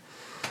kind of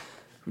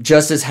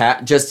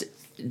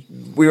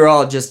we were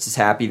all just as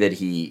happy that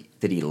he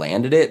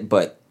landed it,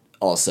 but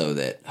also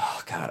that,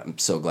 oh God, I'm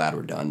so glad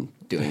we're done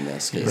doing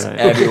this, because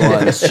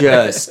everyone's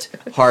just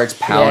hearts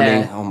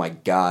pounding. Oh my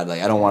God,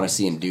 like I don't want to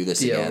see him do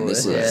this again.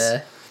 This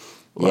is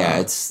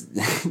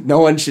it's no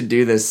one should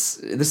do this.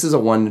 This is a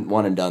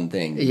one and done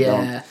thing.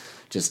 Don't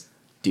just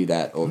do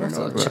that over and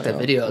over. Check that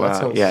video.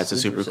 Wow. Yeah, it's a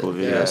super cool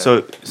video. Yeah.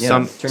 So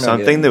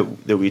something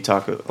that we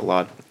talk a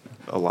lot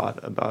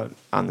about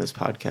on this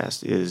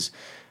podcast is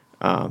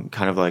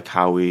kind of like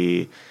how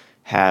we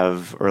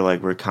have, or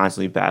like we're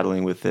constantly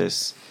battling with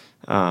this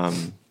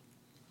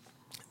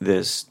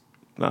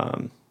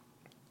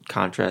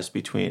contrast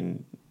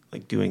between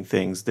like doing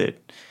things that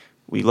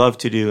we love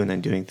to do and then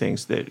doing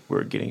things that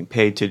we're getting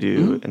paid to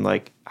do, and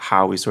like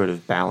how we sort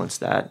of balance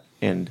that,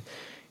 and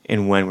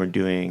when we're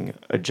doing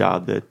a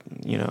job that,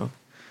 you know,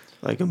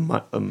 like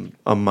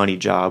a money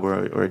job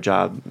or a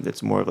job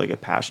that's more of like a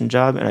passion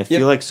job. And I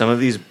feel like some of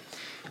these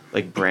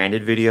like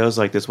branded videos,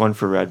 like this one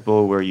for Red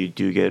Bull, where you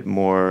do get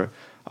more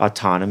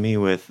autonomy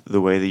with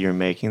the way that you're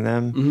making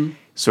them,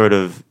 sort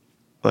of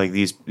like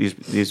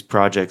these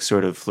projects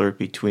sort of flirt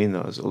between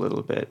those a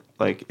little bit.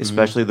 Like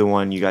especially the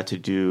one you got to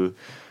do,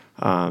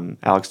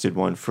 Alex did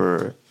one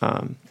for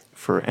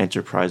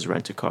Enterprise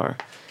Rent-A-Car,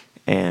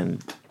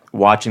 and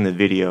watching the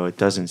video, it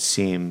doesn't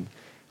seem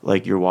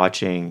like you're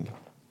watching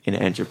an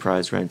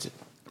Enterprise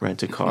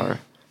Rent-A-Car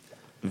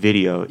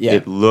video.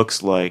 It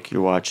looks like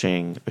you're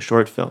watching a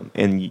short film,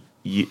 and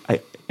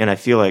I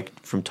feel like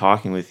from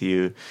talking with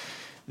you,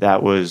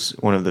 that was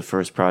one of the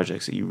first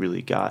projects that you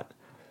really got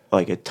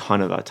like a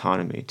ton of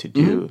autonomy to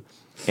do,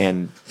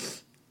 and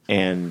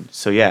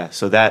so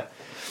that's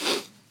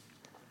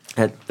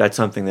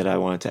something that I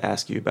wanted to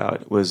ask you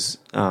about was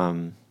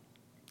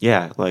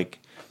like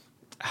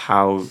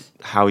how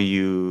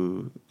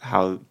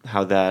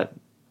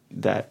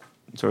that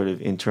sort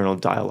of internal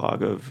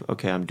dialogue of,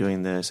 okay, I'm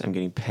doing this, I'm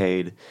getting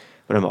paid,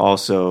 but I'm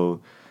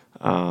also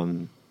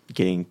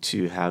getting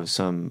to have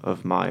some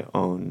of my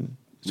own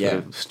sort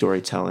of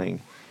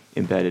storytelling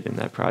embedded in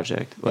that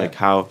project. Like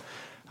how,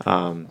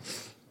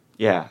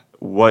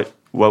 what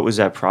was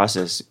that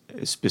process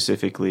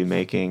specifically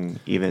making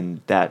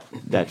even that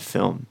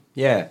film?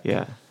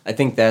 Yeah. I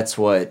think that's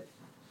what,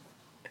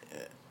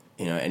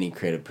 you know, any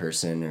creative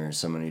person or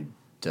someone who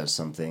does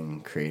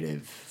something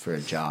creative for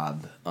a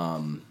job,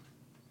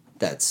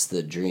 that's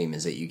the dream,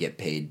 is that you get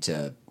paid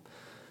to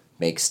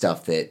make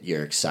stuff that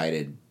you're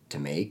excited to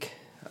make.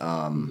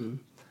 I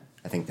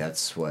think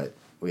that's what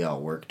we all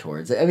work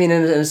towards. I mean,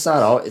 and it's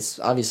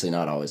obviously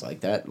not always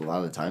like that. A lot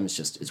of the time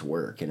it's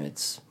work, and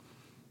it's,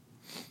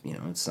 you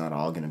know, it's not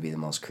all going to be the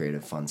most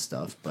creative, fun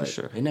stuff, but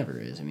it never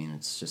is. I mean,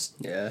 it's just,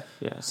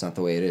 it's not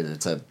the way it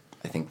is.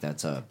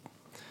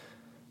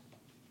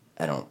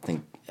 I don't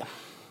think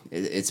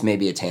it's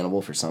maybe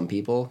attainable for some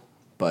people,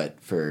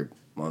 but for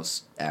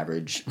most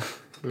average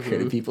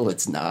creative people,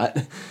 it's not.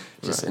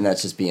 And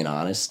that's just being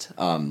honest.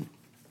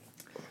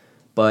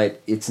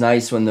 But it's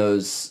nice when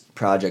those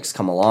projects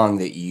come along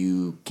that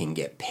you can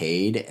get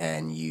paid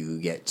and you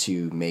get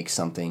to make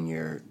something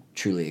you're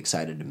truly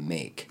excited to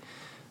make.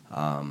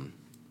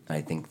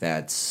 I think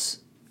that's,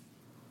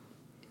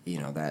 you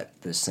know,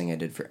 that this thing I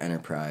did for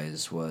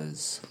Enterprise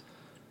was,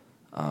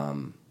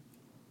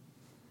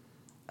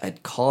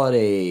 I'd call it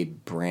a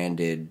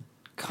branded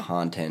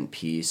content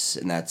piece,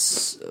 and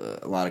that's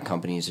a lot of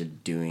companies are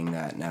doing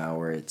that now,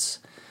 where it's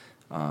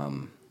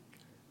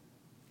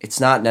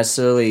not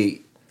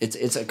necessarily at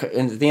the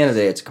end of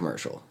the day, it's a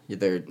commercial.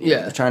 They're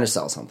trying to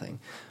sell something,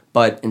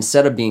 but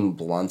instead of being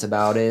blunt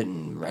about it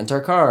and rent our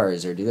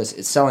cars or do this,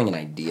 it's selling an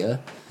idea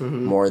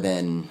more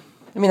than.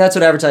 I mean, that's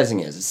what advertising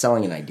is. It's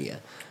selling an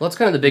idea. Well, it's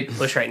kind of the big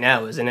push right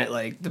now, isn't it?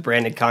 Like the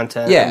branded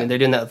content. Yeah. I mean, they're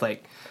doing that with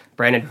like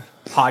branded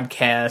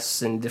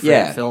podcasts and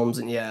different films,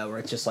 and where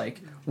it's just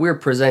like, we're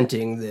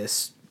presenting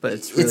this, but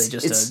it's really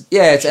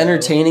it's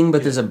entertaining,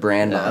 but there's a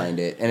brand behind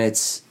it, and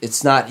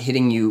it's not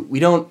hitting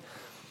you.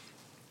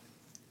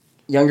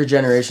 Younger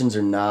generations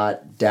are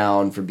not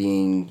down for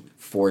being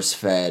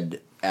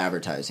force-fed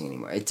advertising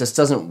anymore. It just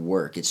doesn't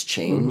work. It's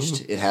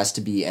changed. It has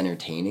to be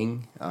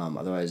entertaining.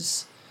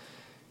 Otherwise,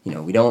 you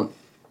know, we don't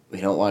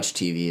watch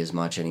TV as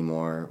much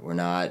anymore. We're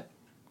not.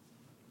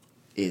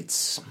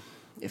 It's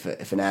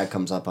if an ad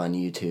comes up on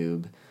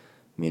YouTube, I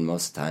mean,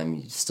 most of the time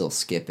you still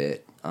skip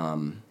it.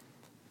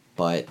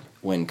 But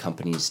when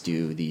companies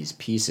do these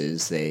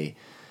pieces, they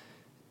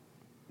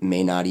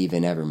may not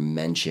even ever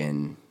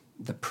mention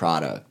the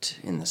product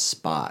in the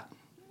spot,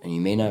 and you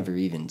may never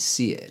even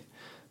see it.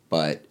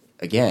 But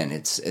again,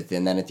 and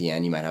then at the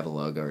end you might have a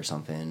logo or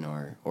something,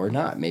 or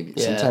not. Maybe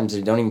sometimes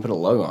they don't even put a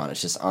logo on.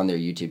 It's just on their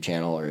YouTube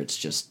channel, or it's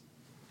just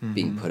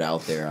being put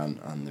out there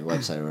on their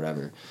website or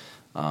whatever.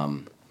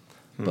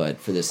 But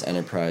for this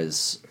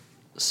Enterprise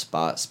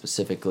spot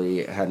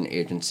specifically, I had an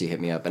agency hit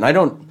me up, and I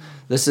don't.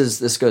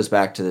 This goes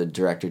back to the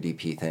director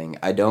DP thing.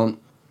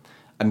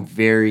 I'm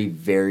very,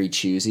 very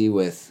choosy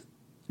with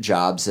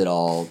jobs that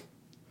I'll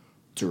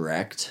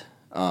direct.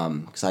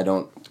 because I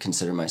don't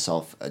consider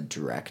myself a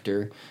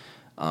director.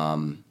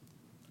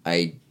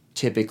 I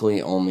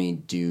typically only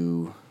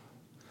do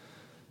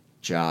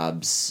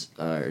jobs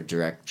or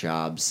direct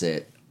jobs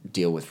that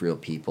deal with real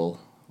people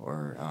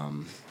or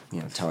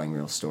telling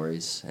real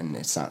stories, and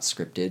it's not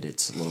scripted.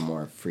 It's a little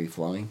more free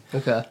flowing.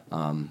 Okay.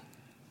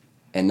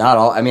 And not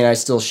all. I mean, I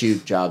still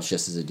shoot jobs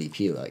just as a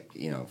DP, like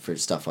for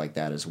stuff like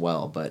that as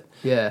well. But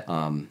Yeah.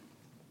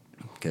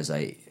 because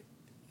I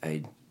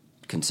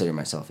consider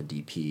myself a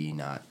DP,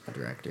 not a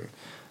director.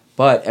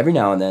 But every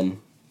now and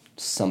then,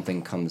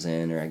 something comes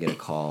in, or I get a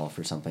call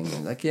for something.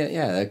 And like,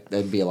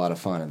 that'd be a lot of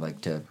fun. I'd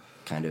like to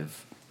kind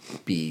of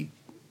be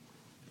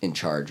in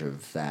charge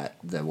of that,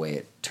 the way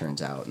it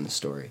turns out in the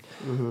story.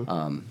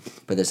 Mm-hmm.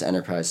 But this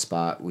Enterprise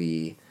spot,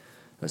 I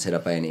was hit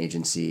up by an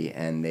agency,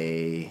 and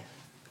they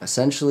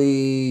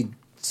essentially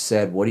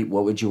said, what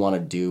would you want to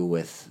do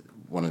with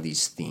one of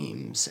these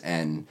themes?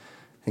 And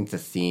I think the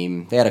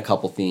theme, they had a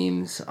couple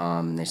themes.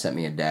 They sent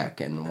me a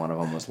deck, and one of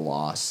them was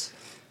loss.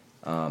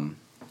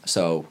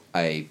 So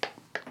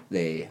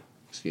excuse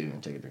me,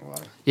 take a drink of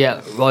water.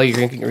 Yeah, while you're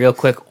drinking, real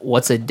quick,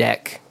 what's a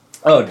deck?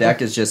 Oh,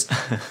 deck is just,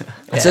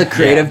 it's a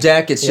creative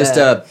deck. It's just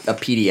a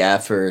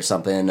PDF or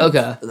something.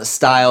 Okay. The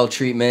style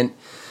treatment.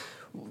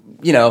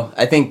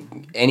 I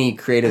think any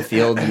creative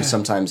field, you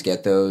sometimes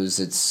get those.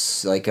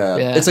 It's like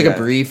a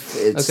brief.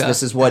 It's Okay.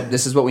 this is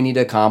what we need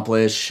to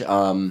accomplish.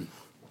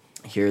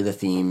 Here are the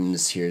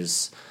themes.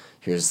 Here's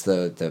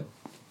the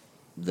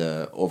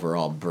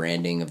overall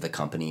branding of the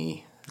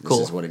company. This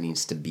Cool. is what it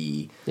needs to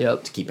be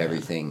Yep. to keep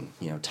everything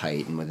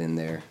tight and within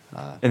there.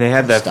 And they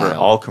had that for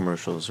Style. all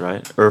commercials,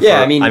 right? Or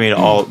Yeah,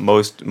 all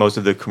most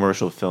of the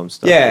commercial film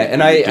stuff. Yeah, that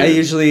and you I do.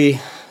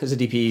 usually, as a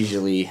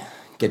DP,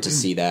 get to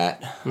see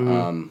that.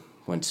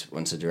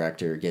 Once a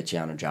director gets you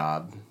on a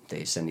job,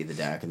 they send you the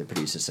deck, or the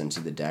producer sends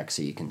you the deck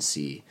so you can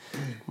see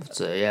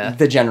So yeah.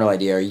 the general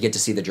idea, or you get to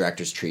see the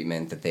director's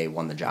treatment that they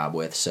won the job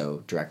with.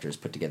 So directors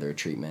put together a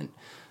treatment,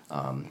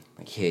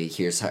 like, hey,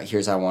 here's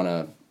what I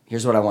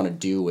want to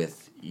do with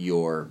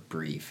your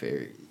brief.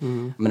 Or,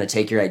 I'm going to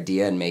take your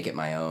idea and make it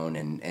my own,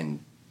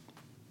 and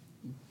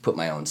put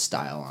my own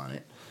style on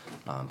it,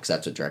 because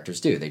that's what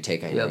directors do. They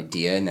take an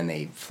idea and then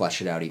they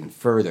flesh it out even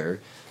further,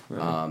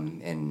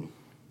 and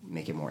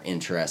make it more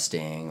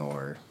interesting,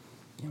 or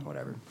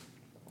whatever.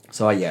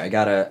 So I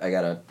got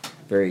a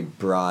very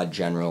broad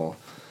general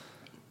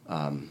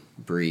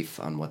brief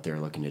on what they're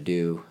looking to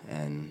do,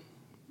 and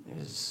it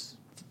was,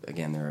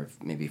 again, there are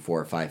maybe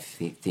 4 or 5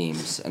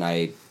 themes, and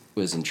I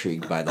was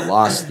intrigued by the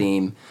lost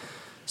theme,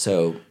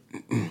 so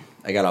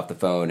I got off the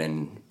phone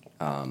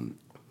and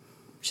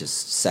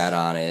just sat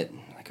on it,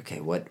 like, okay,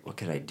 what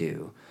could I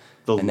do?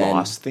 The and then-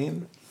 Lost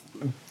theme.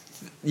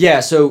 Yeah,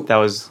 so That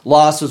was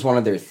Lost was one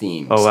of their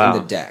themes Oh, wow.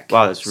 in the deck.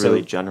 Wow, that's really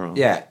So, general.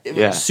 Yeah, it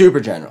Yeah. was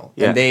super general.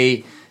 Yeah. And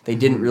they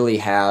didn't really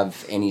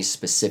have any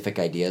specific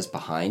ideas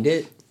behind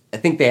it. I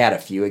think they had a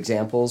few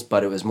examples,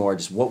 but it was more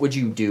just, what would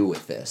you do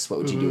with this? What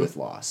would you do with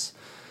Lost?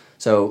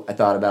 So I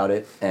thought about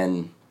it,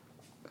 and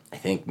I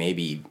think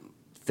maybe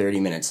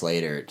 30 minutes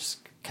later, it just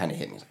kind of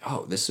hit me. Like,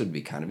 oh, this would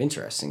be kind of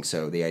interesting.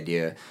 So the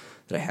idea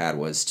that I had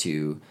was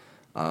to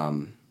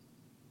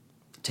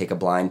take a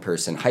blind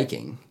person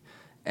hiking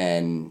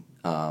and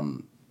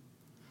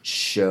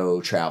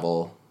show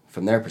travel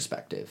from their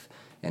perspective,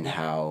 and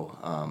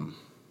how,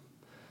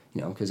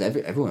 because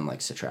everyone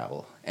likes to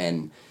travel,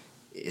 and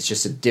it's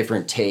just a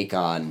different take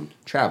on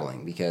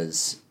traveling,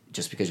 because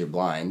just because you're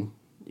blind,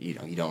 you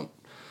don't.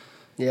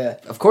 Yeah.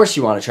 Of course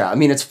you want to travel. I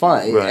mean, it's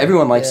fun. Right.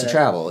 Everyone likes to Yeah.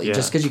 travel. Yeah.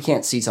 Just because you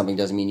can't see something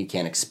doesn't mean you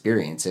can't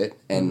experience it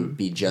and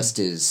be just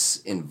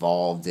as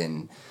involved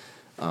and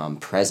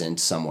present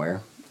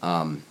somewhere.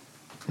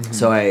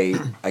 So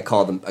I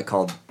called them. I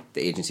called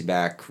the agency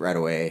back right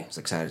away. I was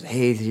excited.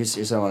 Hey, here's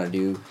what I want to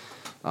do.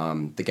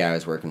 The guy I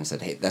was working with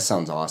said, hey, that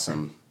sounds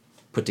awesome.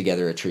 Put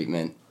together a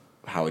treatment.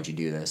 How would you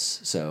do this?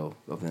 So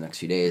over the next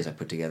few days, I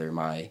put together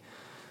my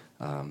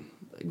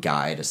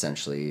guide,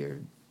 essentially,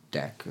 or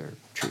deck, or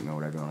treatment,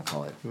 whatever you want to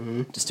call it,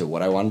 just to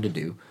what I wanted to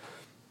do.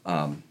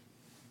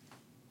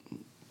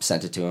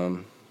 Sent it to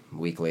him. A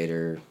week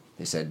later,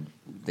 they said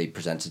they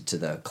presented to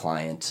the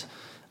client,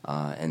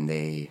 and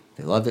they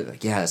loved it.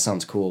 Like, yeah, that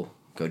sounds cool.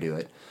 Go do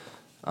it.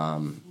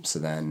 So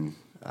then,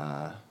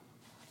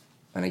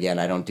 and again,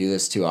 I don't do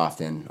this too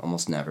often,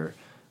 almost never,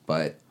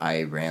 but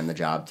I ran the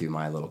job through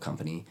my little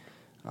company.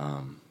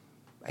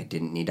 I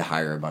didn't need to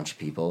hire a bunch of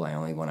people. I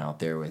only went out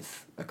there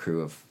with a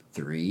crew of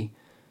 3,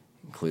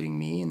 including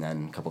me, and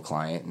then a couple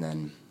client, and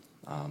then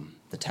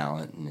the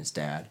talent and his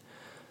dad.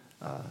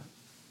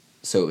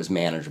 So it was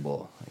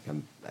manageable.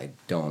 Like, I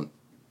don't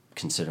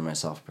consider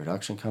myself a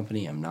production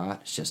company. I'm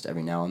not. It's just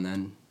every now and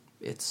then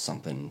it's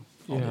something.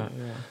 I'll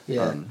do.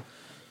 Yeah.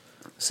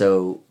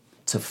 So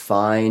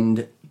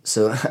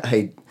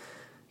I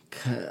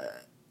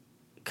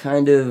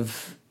kind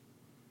of,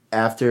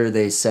 after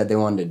they said they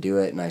wanted to do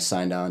it and I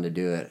signed on to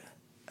do it,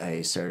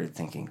 I started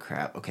thinking,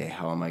 crap, okay,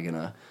 how am I going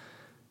to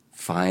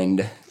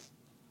find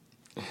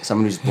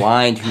someone who's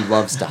blind who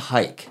loves to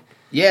hike?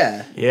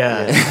 Yeah.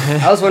 Yeah.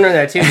 I was wondering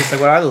that too. Just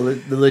like, what are the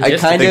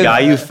logistics? kind The of-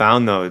 guy you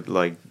found though,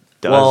 like,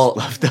 does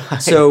love to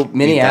hike. So He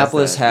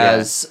Minneapolis does that,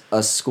 has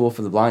a school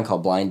for the blind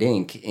called Blind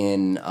Inc.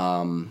 in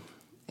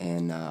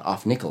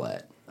off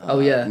Nicollet. Oh,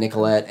 yeah.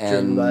 Nicollet Driven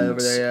and by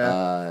over there,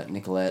 yeah.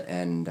 Nicollet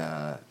and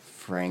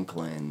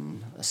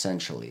Franklin,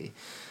 essentially.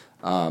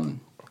 It's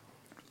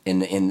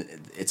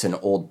an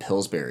old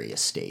Pillsbury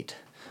estate,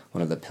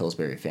 one of the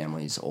Pillsbury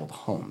family's old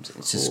homes.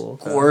 It's just Cool.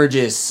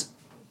 gorgeous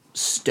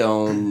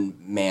stone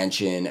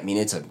mansion. I mean,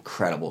 it's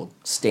incredible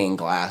stained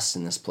glass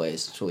in this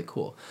place. It's really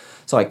cool.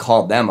 So I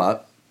called them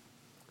up,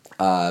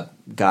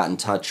 got in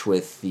touch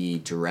with the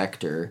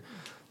director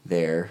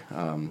there.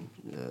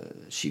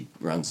 She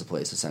runs the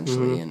place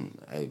essentially, and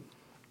I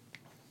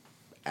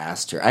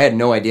asked her. I had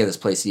no idea this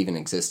place even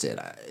existed.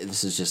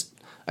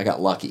 I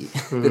got lucky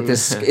that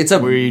this. It's a.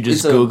 Were you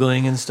just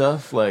Googling and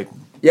stuff? Like,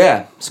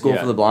 Yeah, School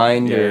Yeah. for the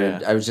Blind. Yeah, Or yeah.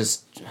 I was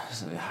just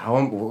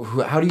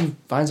how do you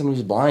find someone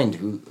who's blind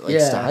who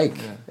likes to Yeah. hike?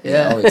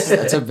 Yeah.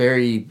 That's a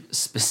very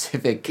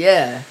specific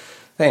Yeah.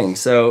 thing.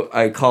 So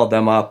I called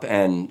them up,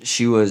 and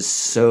she was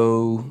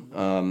so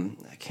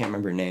I can't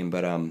remember her name,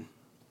 but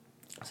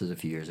this was a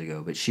few years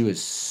ago. But she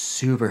was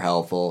super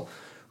helpful,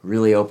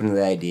 really open to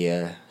the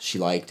idea. She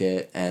liked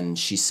it, and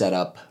she set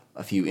up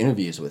a few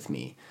interviews with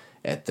me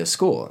at the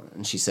school.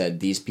 And she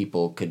said these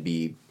people could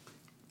be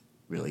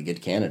really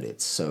good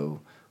candidates. So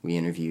we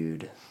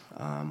interviewed,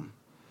 I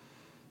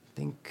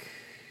think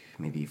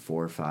maybe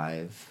 4 or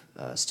 5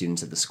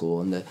 students at the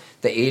school, and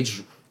the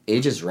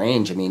ages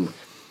range. I mean,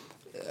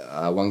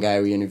 one guy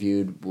we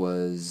interviewed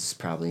was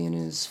probably in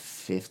his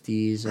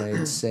 50s,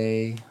 I'd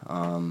say.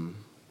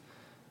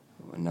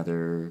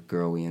 Another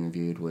girl we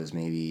interviewed was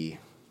maybe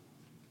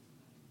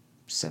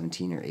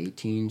 17 or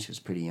 18. She was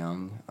pretty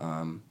young.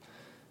 And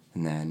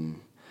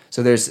then,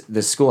 so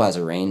the school has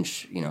a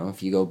range. You know,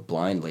 if you go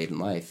blind late in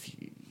life,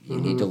 you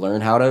need to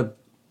learn how to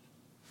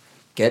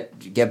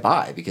get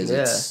by, because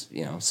it's,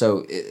 you know,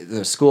 so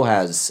the school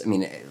has, I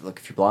mean, look,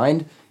 if you're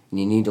blind and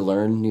you need to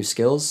learn new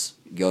skills,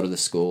 go to the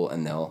school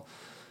and they'll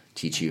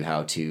teach you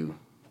how to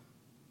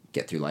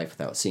get through life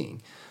without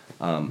seeing.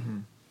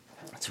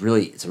 It's a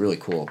really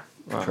cool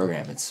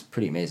program. It's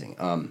pretty amazing.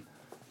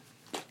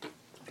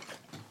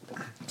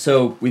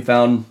 So we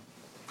found,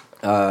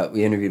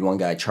 we interviewed one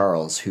guy,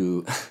 Charles,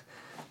 who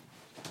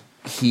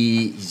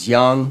he's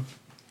young.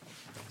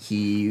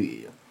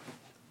 He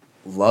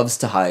loves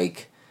to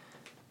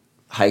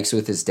hikes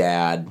with his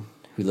dad,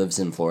 who lives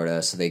in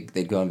Florida. So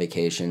they'd go on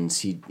vacations.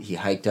 He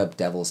hiked up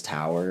Devil's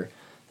Tower,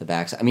 the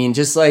backside. I mean,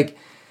 just like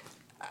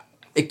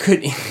he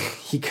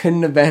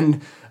couldn't have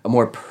been a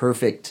more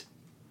perfect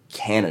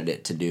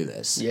candidate to do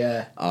this.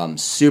 Yeah.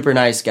 Super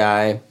nice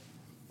guy.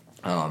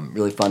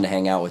 Really fun to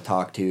hang out with,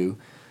 talk to.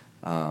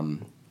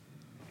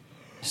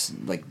 Just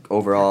like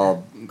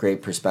overall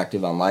great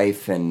perspective on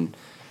life, and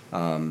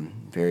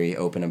very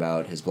open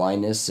about his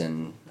blindness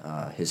and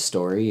his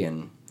story,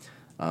 and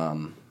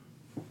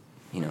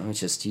you know, it's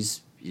just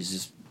he's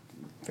just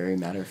very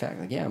matter of fact.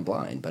 Like, yeah, I'm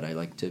blind, but I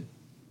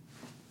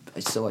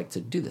still like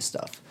to do this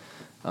stuff.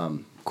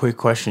 quick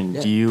question: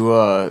 Yeah. do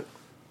you,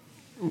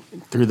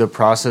 through the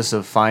process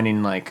of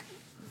finding like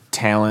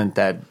talent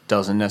that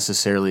doesn't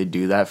necessarily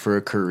do that for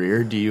a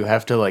career, do you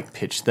have to like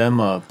pitch them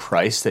a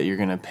price that you're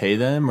going to pay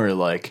them, or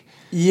like?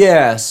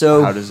 Yeah,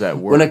 so How does that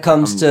work? when it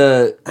comes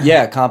to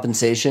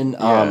compensation?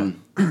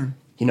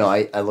 You know,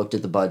 I looked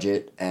at the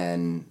budget,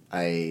 and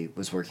I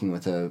was working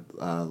with a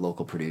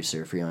local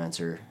producer,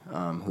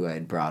 who I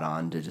had brought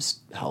on to just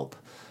help,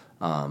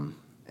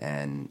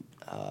 and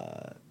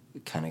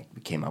kind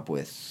of came up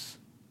with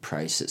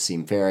price that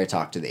seemed fair. I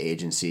talked to the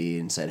agency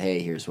and said, "Hey,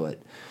 here's what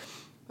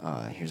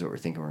we're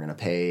thinking we're gonna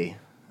pay.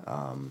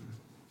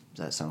 Does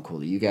that sound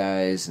cool to you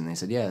guys?" And they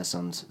said, "Yeah,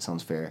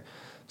 sounds fair."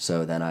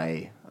 So then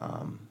I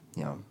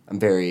you know,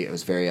 I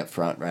was very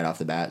upfront right off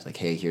the bat. It's like,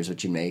 hey, here's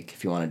what you make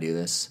if you want to do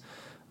this.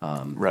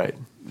 Right.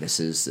 This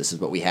is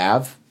what we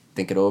have.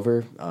 Think it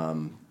over.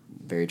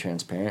 Very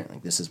transparent.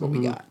 Like, this is what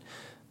we got.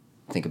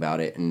 Think about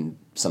it. And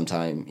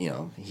sometime, you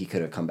know, he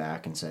could have come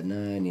back and said, "No,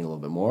 I need a little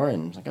bit more."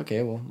 And it's like,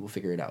 okay, well, we'll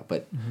figure it out.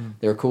 But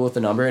they were cool with the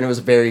number, and it was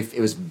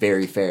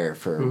very fair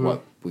for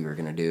what we were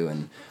gonna do.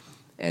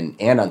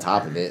 And on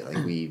top of it,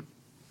 like we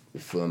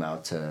flew him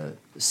out to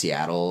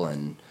Seattle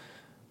and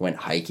went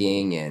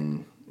hiking,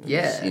 and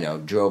Yeah. you know,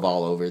 drove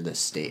all over the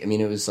state. I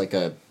mean, it was like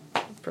a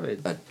Probably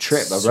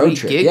trip, a sweet road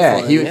trip. gig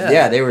Yeah, for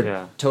him, they were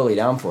Yeah. totally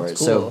down for it.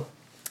 cool. So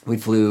we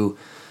flew.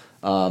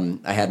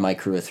 I had my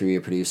crew of 3,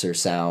 a producer,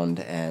 sound,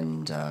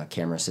 and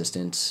camera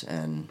assistant,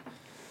 and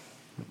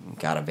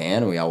got a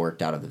van, and we all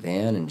worked out of the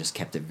van and just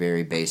kept it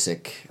very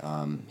basic.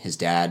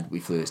 We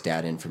flew his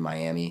dad in from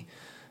Miami,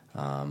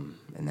 and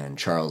then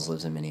Charles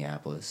lives in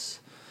Minneapolis,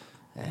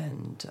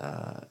 and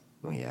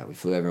we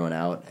flew everyone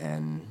out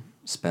and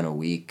spent a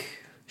week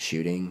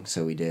shooting.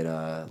 So we did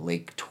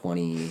Lake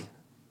 20.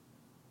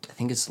 I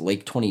think it's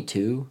Lake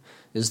 22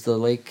 is the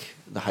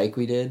hike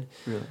we did,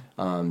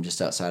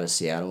 just outside of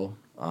Seattle.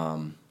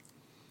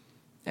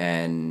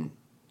 And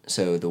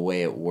so the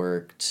way it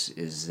worked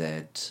is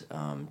that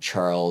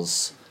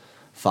Charles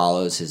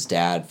follows his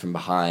dad from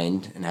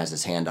behind and has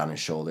his hand on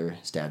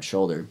his dad's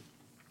shoulder,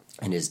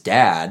 and his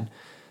dad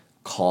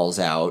calls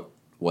out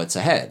what's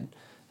ahead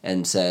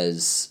and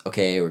says,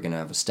 "Okay, we're gonna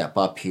have a step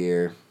up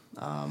here.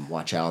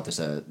 Watch out. There's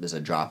a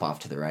drop off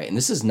to the right." And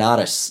this is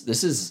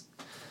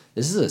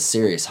a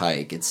serious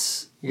hike.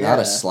 It's not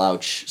a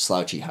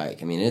slouchy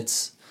hike. I mean,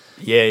 it's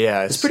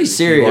pretty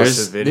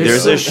serious.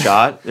 There's a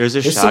shot in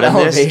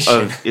this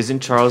of, isn't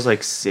Charles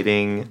like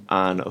sitting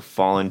on a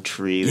fallen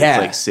tree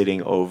that's like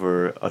sitting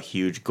over a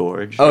huge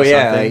gorge? Oh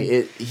yeah,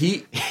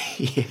 he's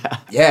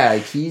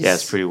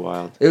it's pretty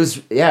wild. It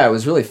was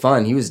really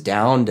fun. He was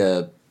down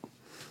to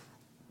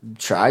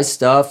try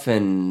stuff,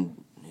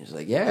 and he was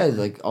like,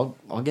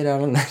 I'll get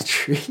out on that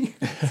tree.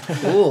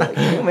 Cool. Like,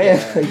 oh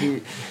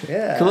man,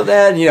 cool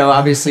Dad.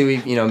 Obviously we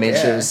made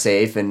sure it was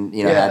safe, and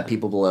had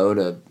people below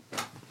to.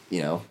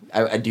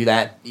 I do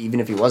that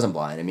even if he wasn't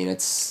blind. I mean,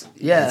 it's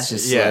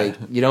just like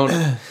you don't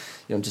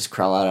just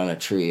crawl out on a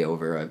tree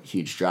over a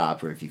huge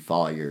drop, or if you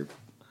fall, you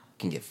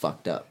can get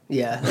fucked up.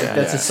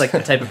 That's just like the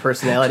type of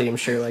personality. I'm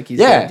sure, like he's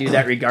gonna do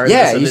that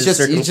regardless of his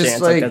circumstance. He's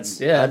just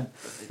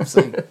it's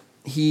like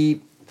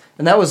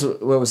and that was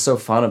what was so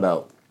fun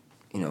about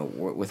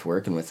with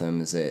working with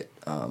him is that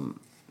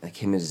like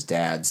him and his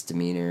dad's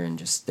demeanor and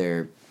just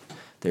their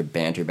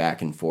banter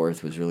back and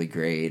forth was really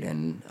great,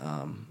 and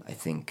I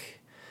think.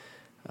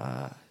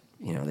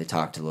 They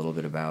talked a little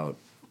bit about.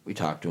 We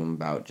talked to him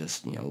about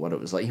just what it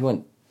was like. He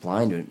went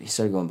blind. He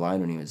started going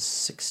blind when he was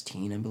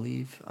 16, I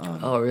believe.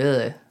 Oh,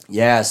 really?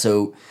 Yeah.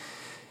 So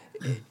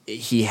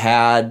he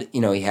had,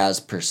 he has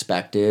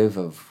perspective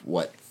of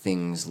what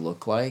things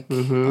look like.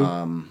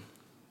 Mm-hmm.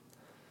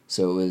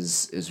 So it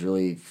was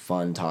really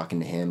fun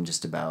talking to him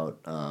just about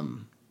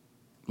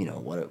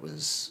what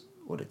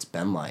it's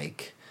been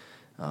like,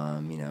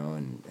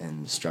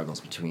 and the struggles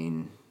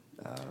between.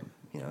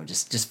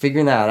 Just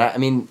figuring that out. I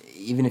mean,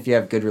 even if you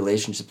have good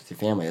relationships with your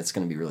family, that's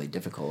going to be really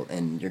difficult,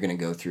 and you're going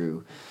to go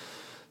through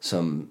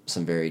some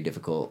very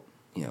difficult,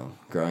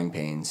 growing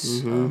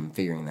pains,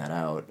 figuring that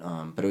out.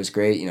 But it was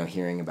great,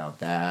 hearing about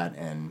that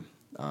and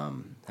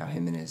how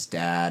him and his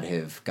dad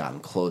have gotten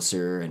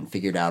closer and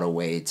figured out a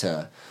way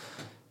to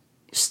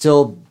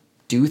still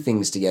do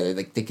things together.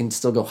 Like they can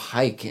still go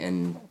hike,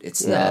 and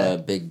it's not a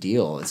big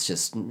deal. It's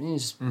just,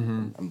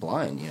 I'm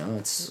blind,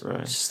 It's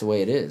just the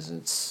way it is.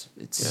 It's.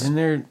 Isn't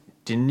there?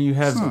 Didn't you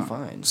have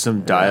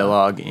some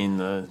dialogue in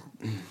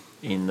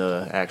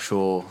the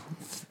actual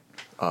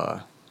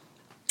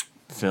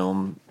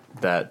film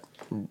that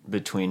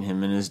between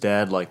him and his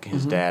dad, like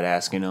his dad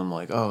asking him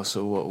like, "Oh,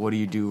 so what do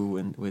you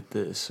do with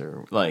this?"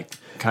 or like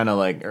kind of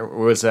like, or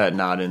was that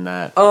not in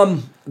that?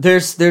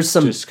 There's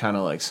some just kind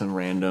of like some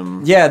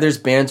random. Yeah, there's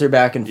banter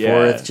back and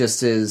forth.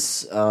 Just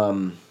as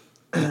how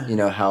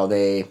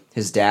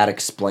his dad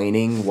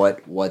explaining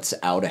what's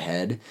out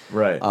ahead,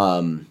 right?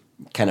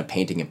 Kind of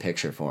painting a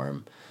picture for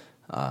him,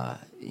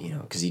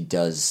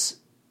 because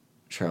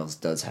Charles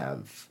does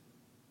have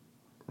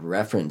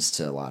reference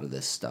to a lot of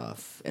this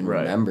stuff and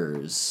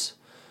remembers,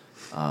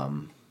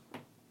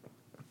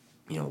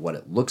 what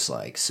it looks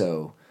like.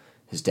 So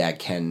his dad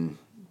can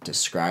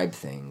describe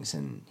things,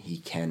 and he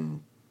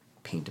can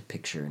paint a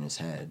picture in his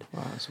head.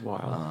 Wow, that's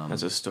wild.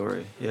 That's a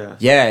story. Yeah.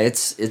 Yeah,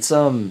 he's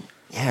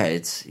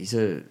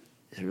a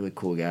really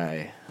cool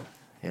guy.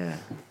 Yeah.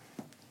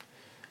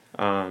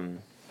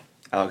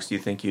 Alex, do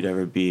you think you'd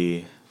ever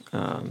be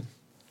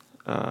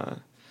up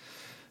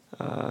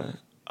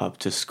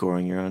to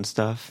scoring your own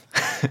stuff?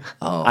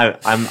 Oh.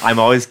 I'm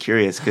always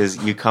curious because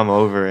you come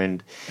over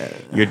and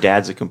your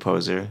dad's a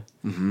composer.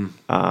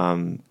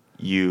 Mm-hmm.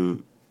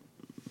 You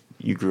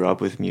grew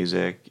up with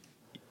music.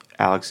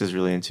 Alex is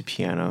really into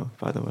piano,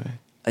 by the way.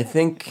 I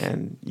think,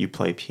 and you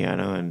play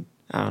piano, and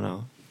I don't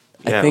know.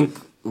 Yeah. I think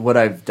what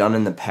I've done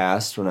in the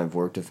past when I've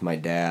worked with my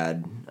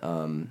dad,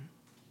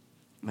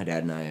 my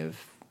dad and I have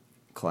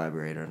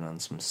collaborated on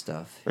some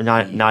stuff. Or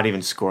not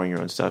even scoring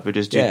your own stuff, but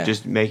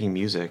just making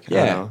music.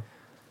 Yeah. I don't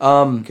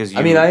know. Because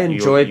I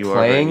enjoy you playing.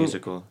 Are very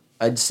musical.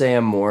 I'd say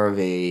I'm more of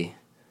I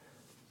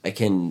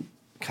can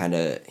kind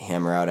of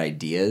hammer out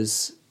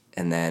ideas,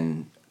 and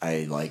then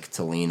I like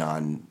to lean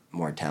on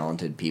more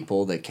talented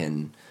people that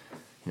can,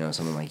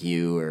 someone like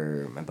you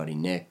or my buddy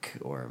Nick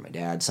or my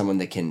dad, someone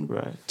that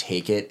can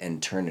take it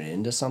and turn it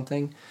into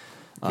something.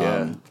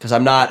 Because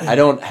I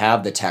don't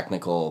have the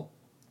technical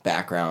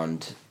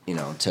background,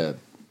 to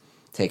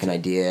take an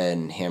idea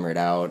and hammer it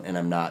out, and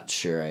I'm not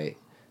sure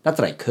not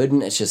that I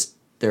couldn't, it's just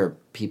there are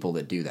people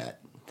that do that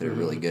are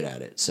really good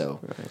at it. So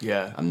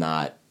I'm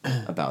not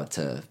about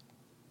to,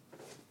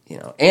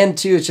 and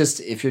two, it's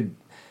just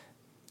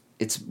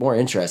it's more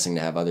interesting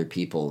to have other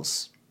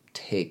people's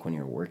take when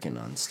you're working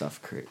on stuff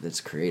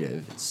that's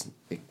creative.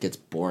 It gets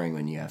boring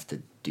when you have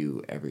to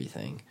do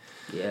everything.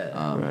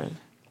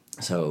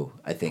 So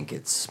I think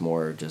it's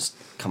more just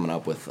coming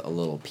up with a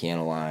little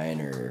piano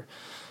line or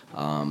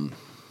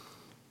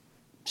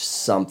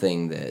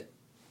something that,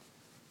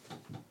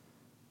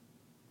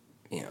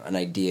 an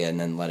idea, and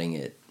then letting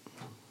it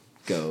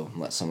go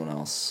and let someone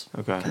else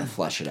kind of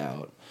flesh it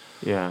out.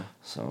 Yeah.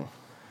 So,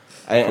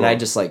 I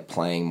just like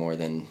playing more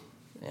than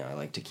I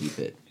like to keep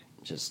it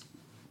just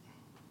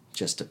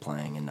to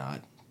playing and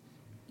not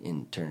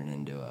turn it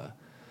into a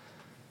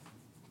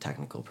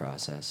technical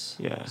process.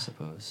 Yeah. I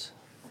suppose.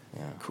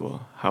 Yeah.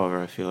 Cool.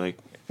 However, I feel like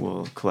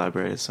we'll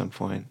collaborate at some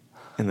point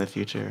in the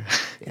future,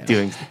 Yeah.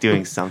 doing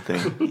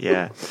something.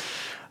 Yeah.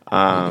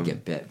 I need to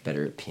get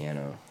better at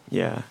piano.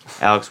 Yeah.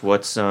 Alex,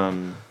 what's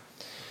a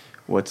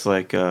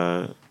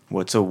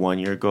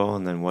 1-year goal,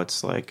 and then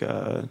what's like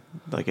a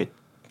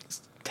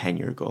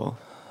 10-year goal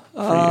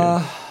for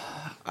you?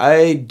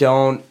 I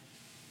don't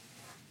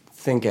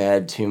think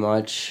ahead too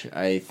much.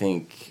 I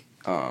think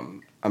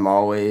I'm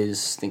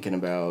always thinking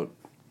about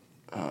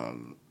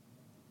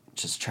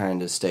just trying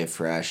to stay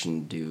fresh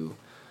and do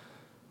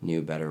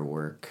new, better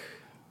work.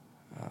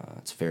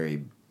 It's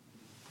very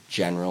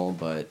general,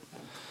 but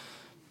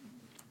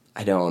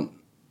I'm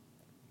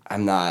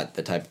not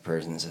the type of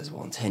person that says,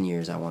 well, in 10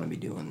 years I want to be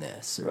doing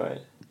this. Or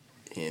Right.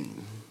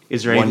 In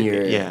Is there 1 anything-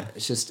 year, yeah.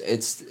 it's just,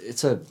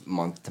 it's a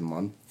month to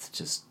month,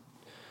 just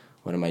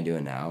what am I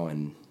doing now,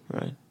 and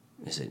Right.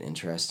 is it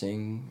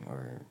interesting,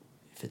 or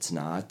if it's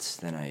not,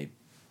 then I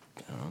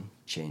don't know,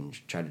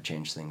 try to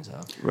change things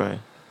up. Right.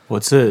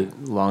 What's the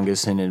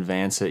longest in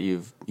advance that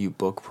you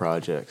book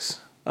projects?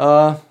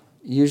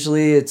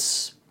 Usually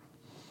it's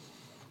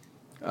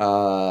 2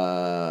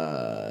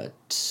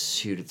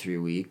 to 3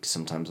 weeks,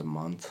 sometimes a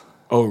month.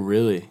 Oh,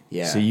 really?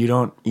 Yeah. So you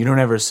don't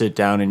ever sit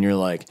down and you're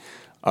like,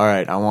 all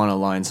right, I want to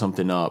line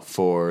something up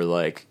for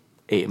like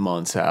 8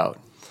 months out.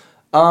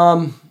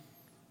 No,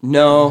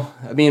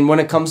 I mean, when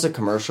it comes to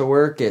commercial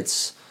work, I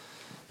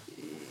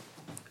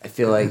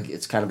feel like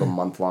it's kind of a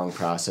month-long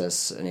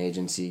process. An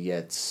agency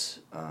gets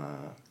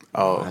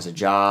has a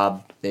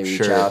job, they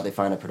reach Sure. out, they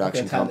find a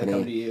production By the time they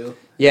company. come to you.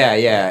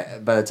 Yeah.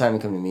 By the time they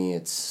come to me,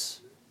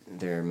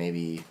 they're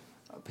maybe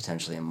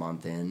potentially a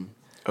month in,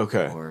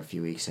 Okay. or a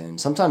few weeks in.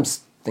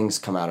 Sometimes things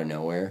come out of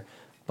nowhere,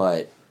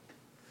 but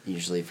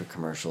usually for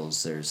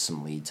commercials, there's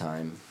some lead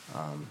time.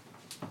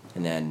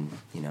 And then,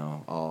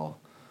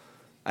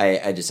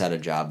 I just had a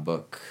job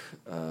book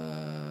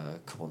a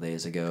couple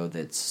days ago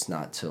that's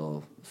not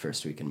till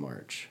first week in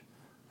March.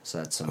 So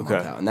that's a month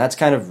Okay. out. And that's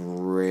kind of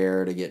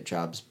rare to get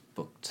jobs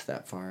booked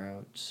that far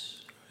out,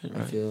 I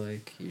Right. feel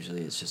like.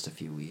 Usually it's just a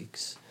few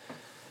weeks.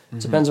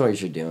 It depends on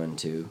what you're doing,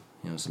 too.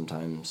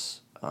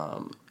 Sometimes,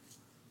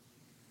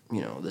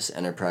 this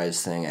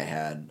enterprise thing, I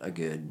had a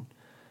good,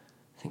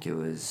 I think it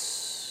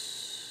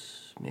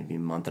was maybe a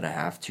month and a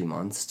half, 2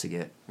 months to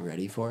get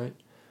ready for it,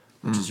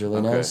 which is really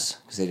okay. nice,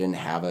 because they didn't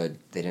have a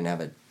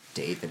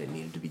date that it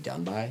needed to be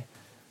done by,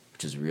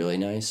 which is really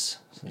nice.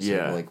 So it's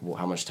Yeah. well,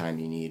 how much time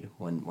do you need?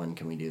 When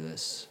can we do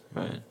this?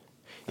 Right.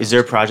 Is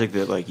there a project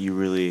that like you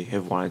really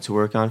have wanted to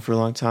work on for a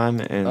long time,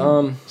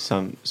 and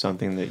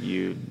something that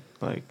you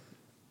like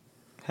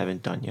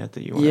haven't done yet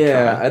that you want to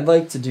Yeah, try? I'd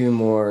like to do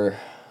more,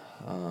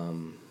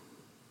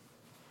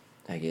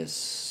 I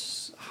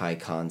guess, high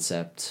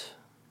concept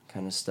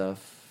kind of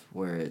stuff,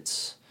 where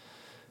it's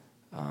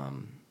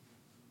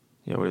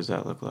Yeah, what does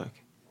that look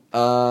like?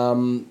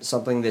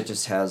 something that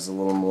just has a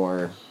little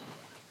more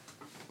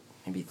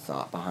maybe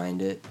thought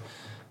behind it,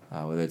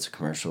 whether it's a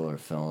commercial or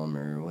film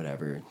or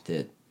whatever,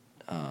 that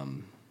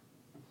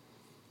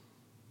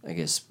I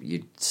guess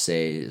you'd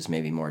say is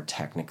maybe more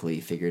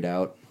technically figured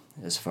out,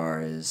 as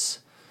far as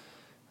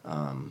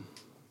I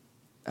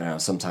don't know,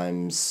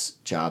 sometimes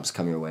jobs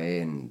come your way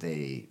and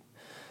the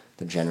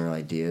general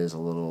idea is a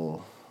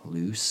little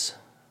loose,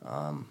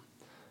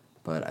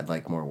 but I'd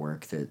like more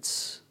work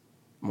that's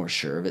more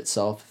sure of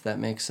itself, if that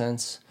makes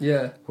sense.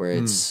 Yeah. Where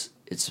it's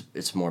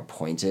more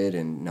pointed,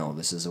 and no,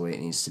 this is the way it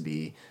needs to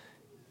be.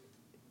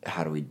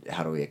 How do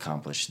we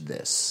accomplish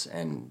this?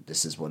 And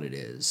this is what it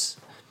is.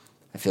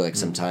 I feel like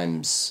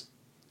sometimes,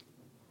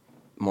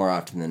 more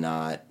often than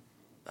not,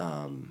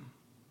 some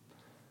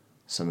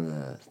of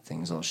the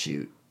things I'll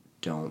shoot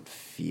don't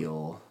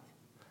feel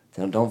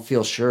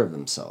sure of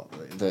themselves.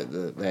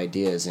 The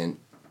idea isn't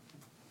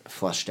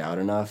fleshed out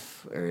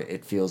enough, or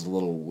it feels a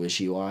little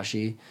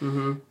wishy-washy.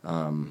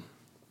 Mm-hmm.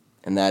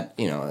 And that,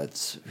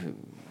 it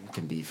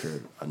can be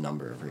for a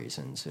number of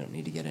reasons. We don't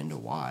need to get into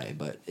why,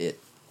 but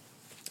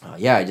I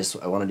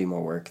want to do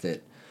more work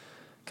that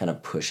kind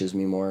of pushes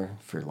me more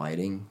for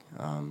lighting.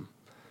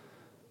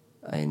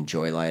 I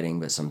enjoy lighting,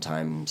 but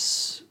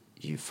sometimes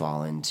you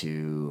fall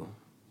into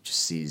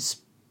just these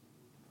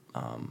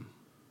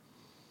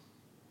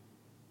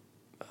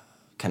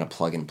kind of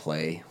plug and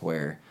play,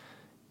 where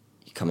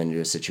you come into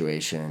a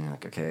situation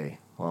like, okay,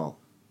 well,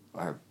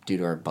 due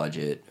to our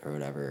budget or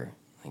whatever,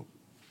 like,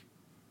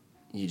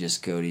 you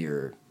just go to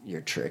your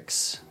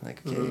tricks,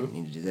 like, okay, you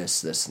need to do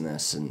this, this, and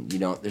this, and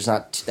there's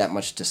not that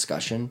much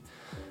discussion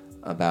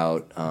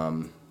about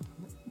how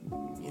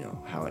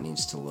it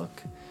needs to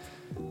look.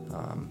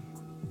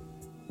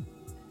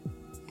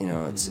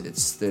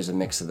 There's a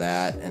mix of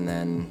that, and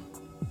then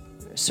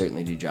I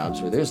certainly do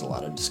jobs where there's a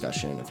lot of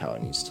discussion of how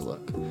it needs to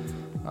look.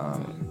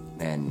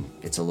 and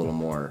it's a little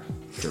more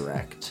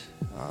direct.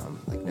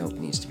 Like, nope, it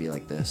needs to be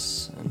like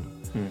this. And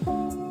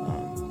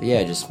but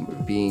yeah, just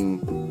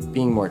being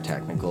more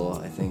technical,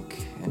 I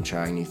think, and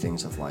trying new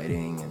things with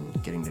lighting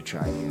and getting to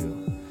try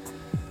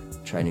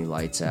new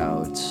lights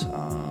out.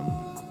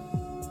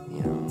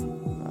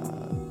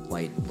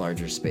 Light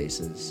larger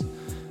spaces.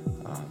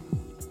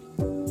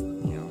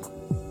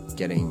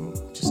 Getting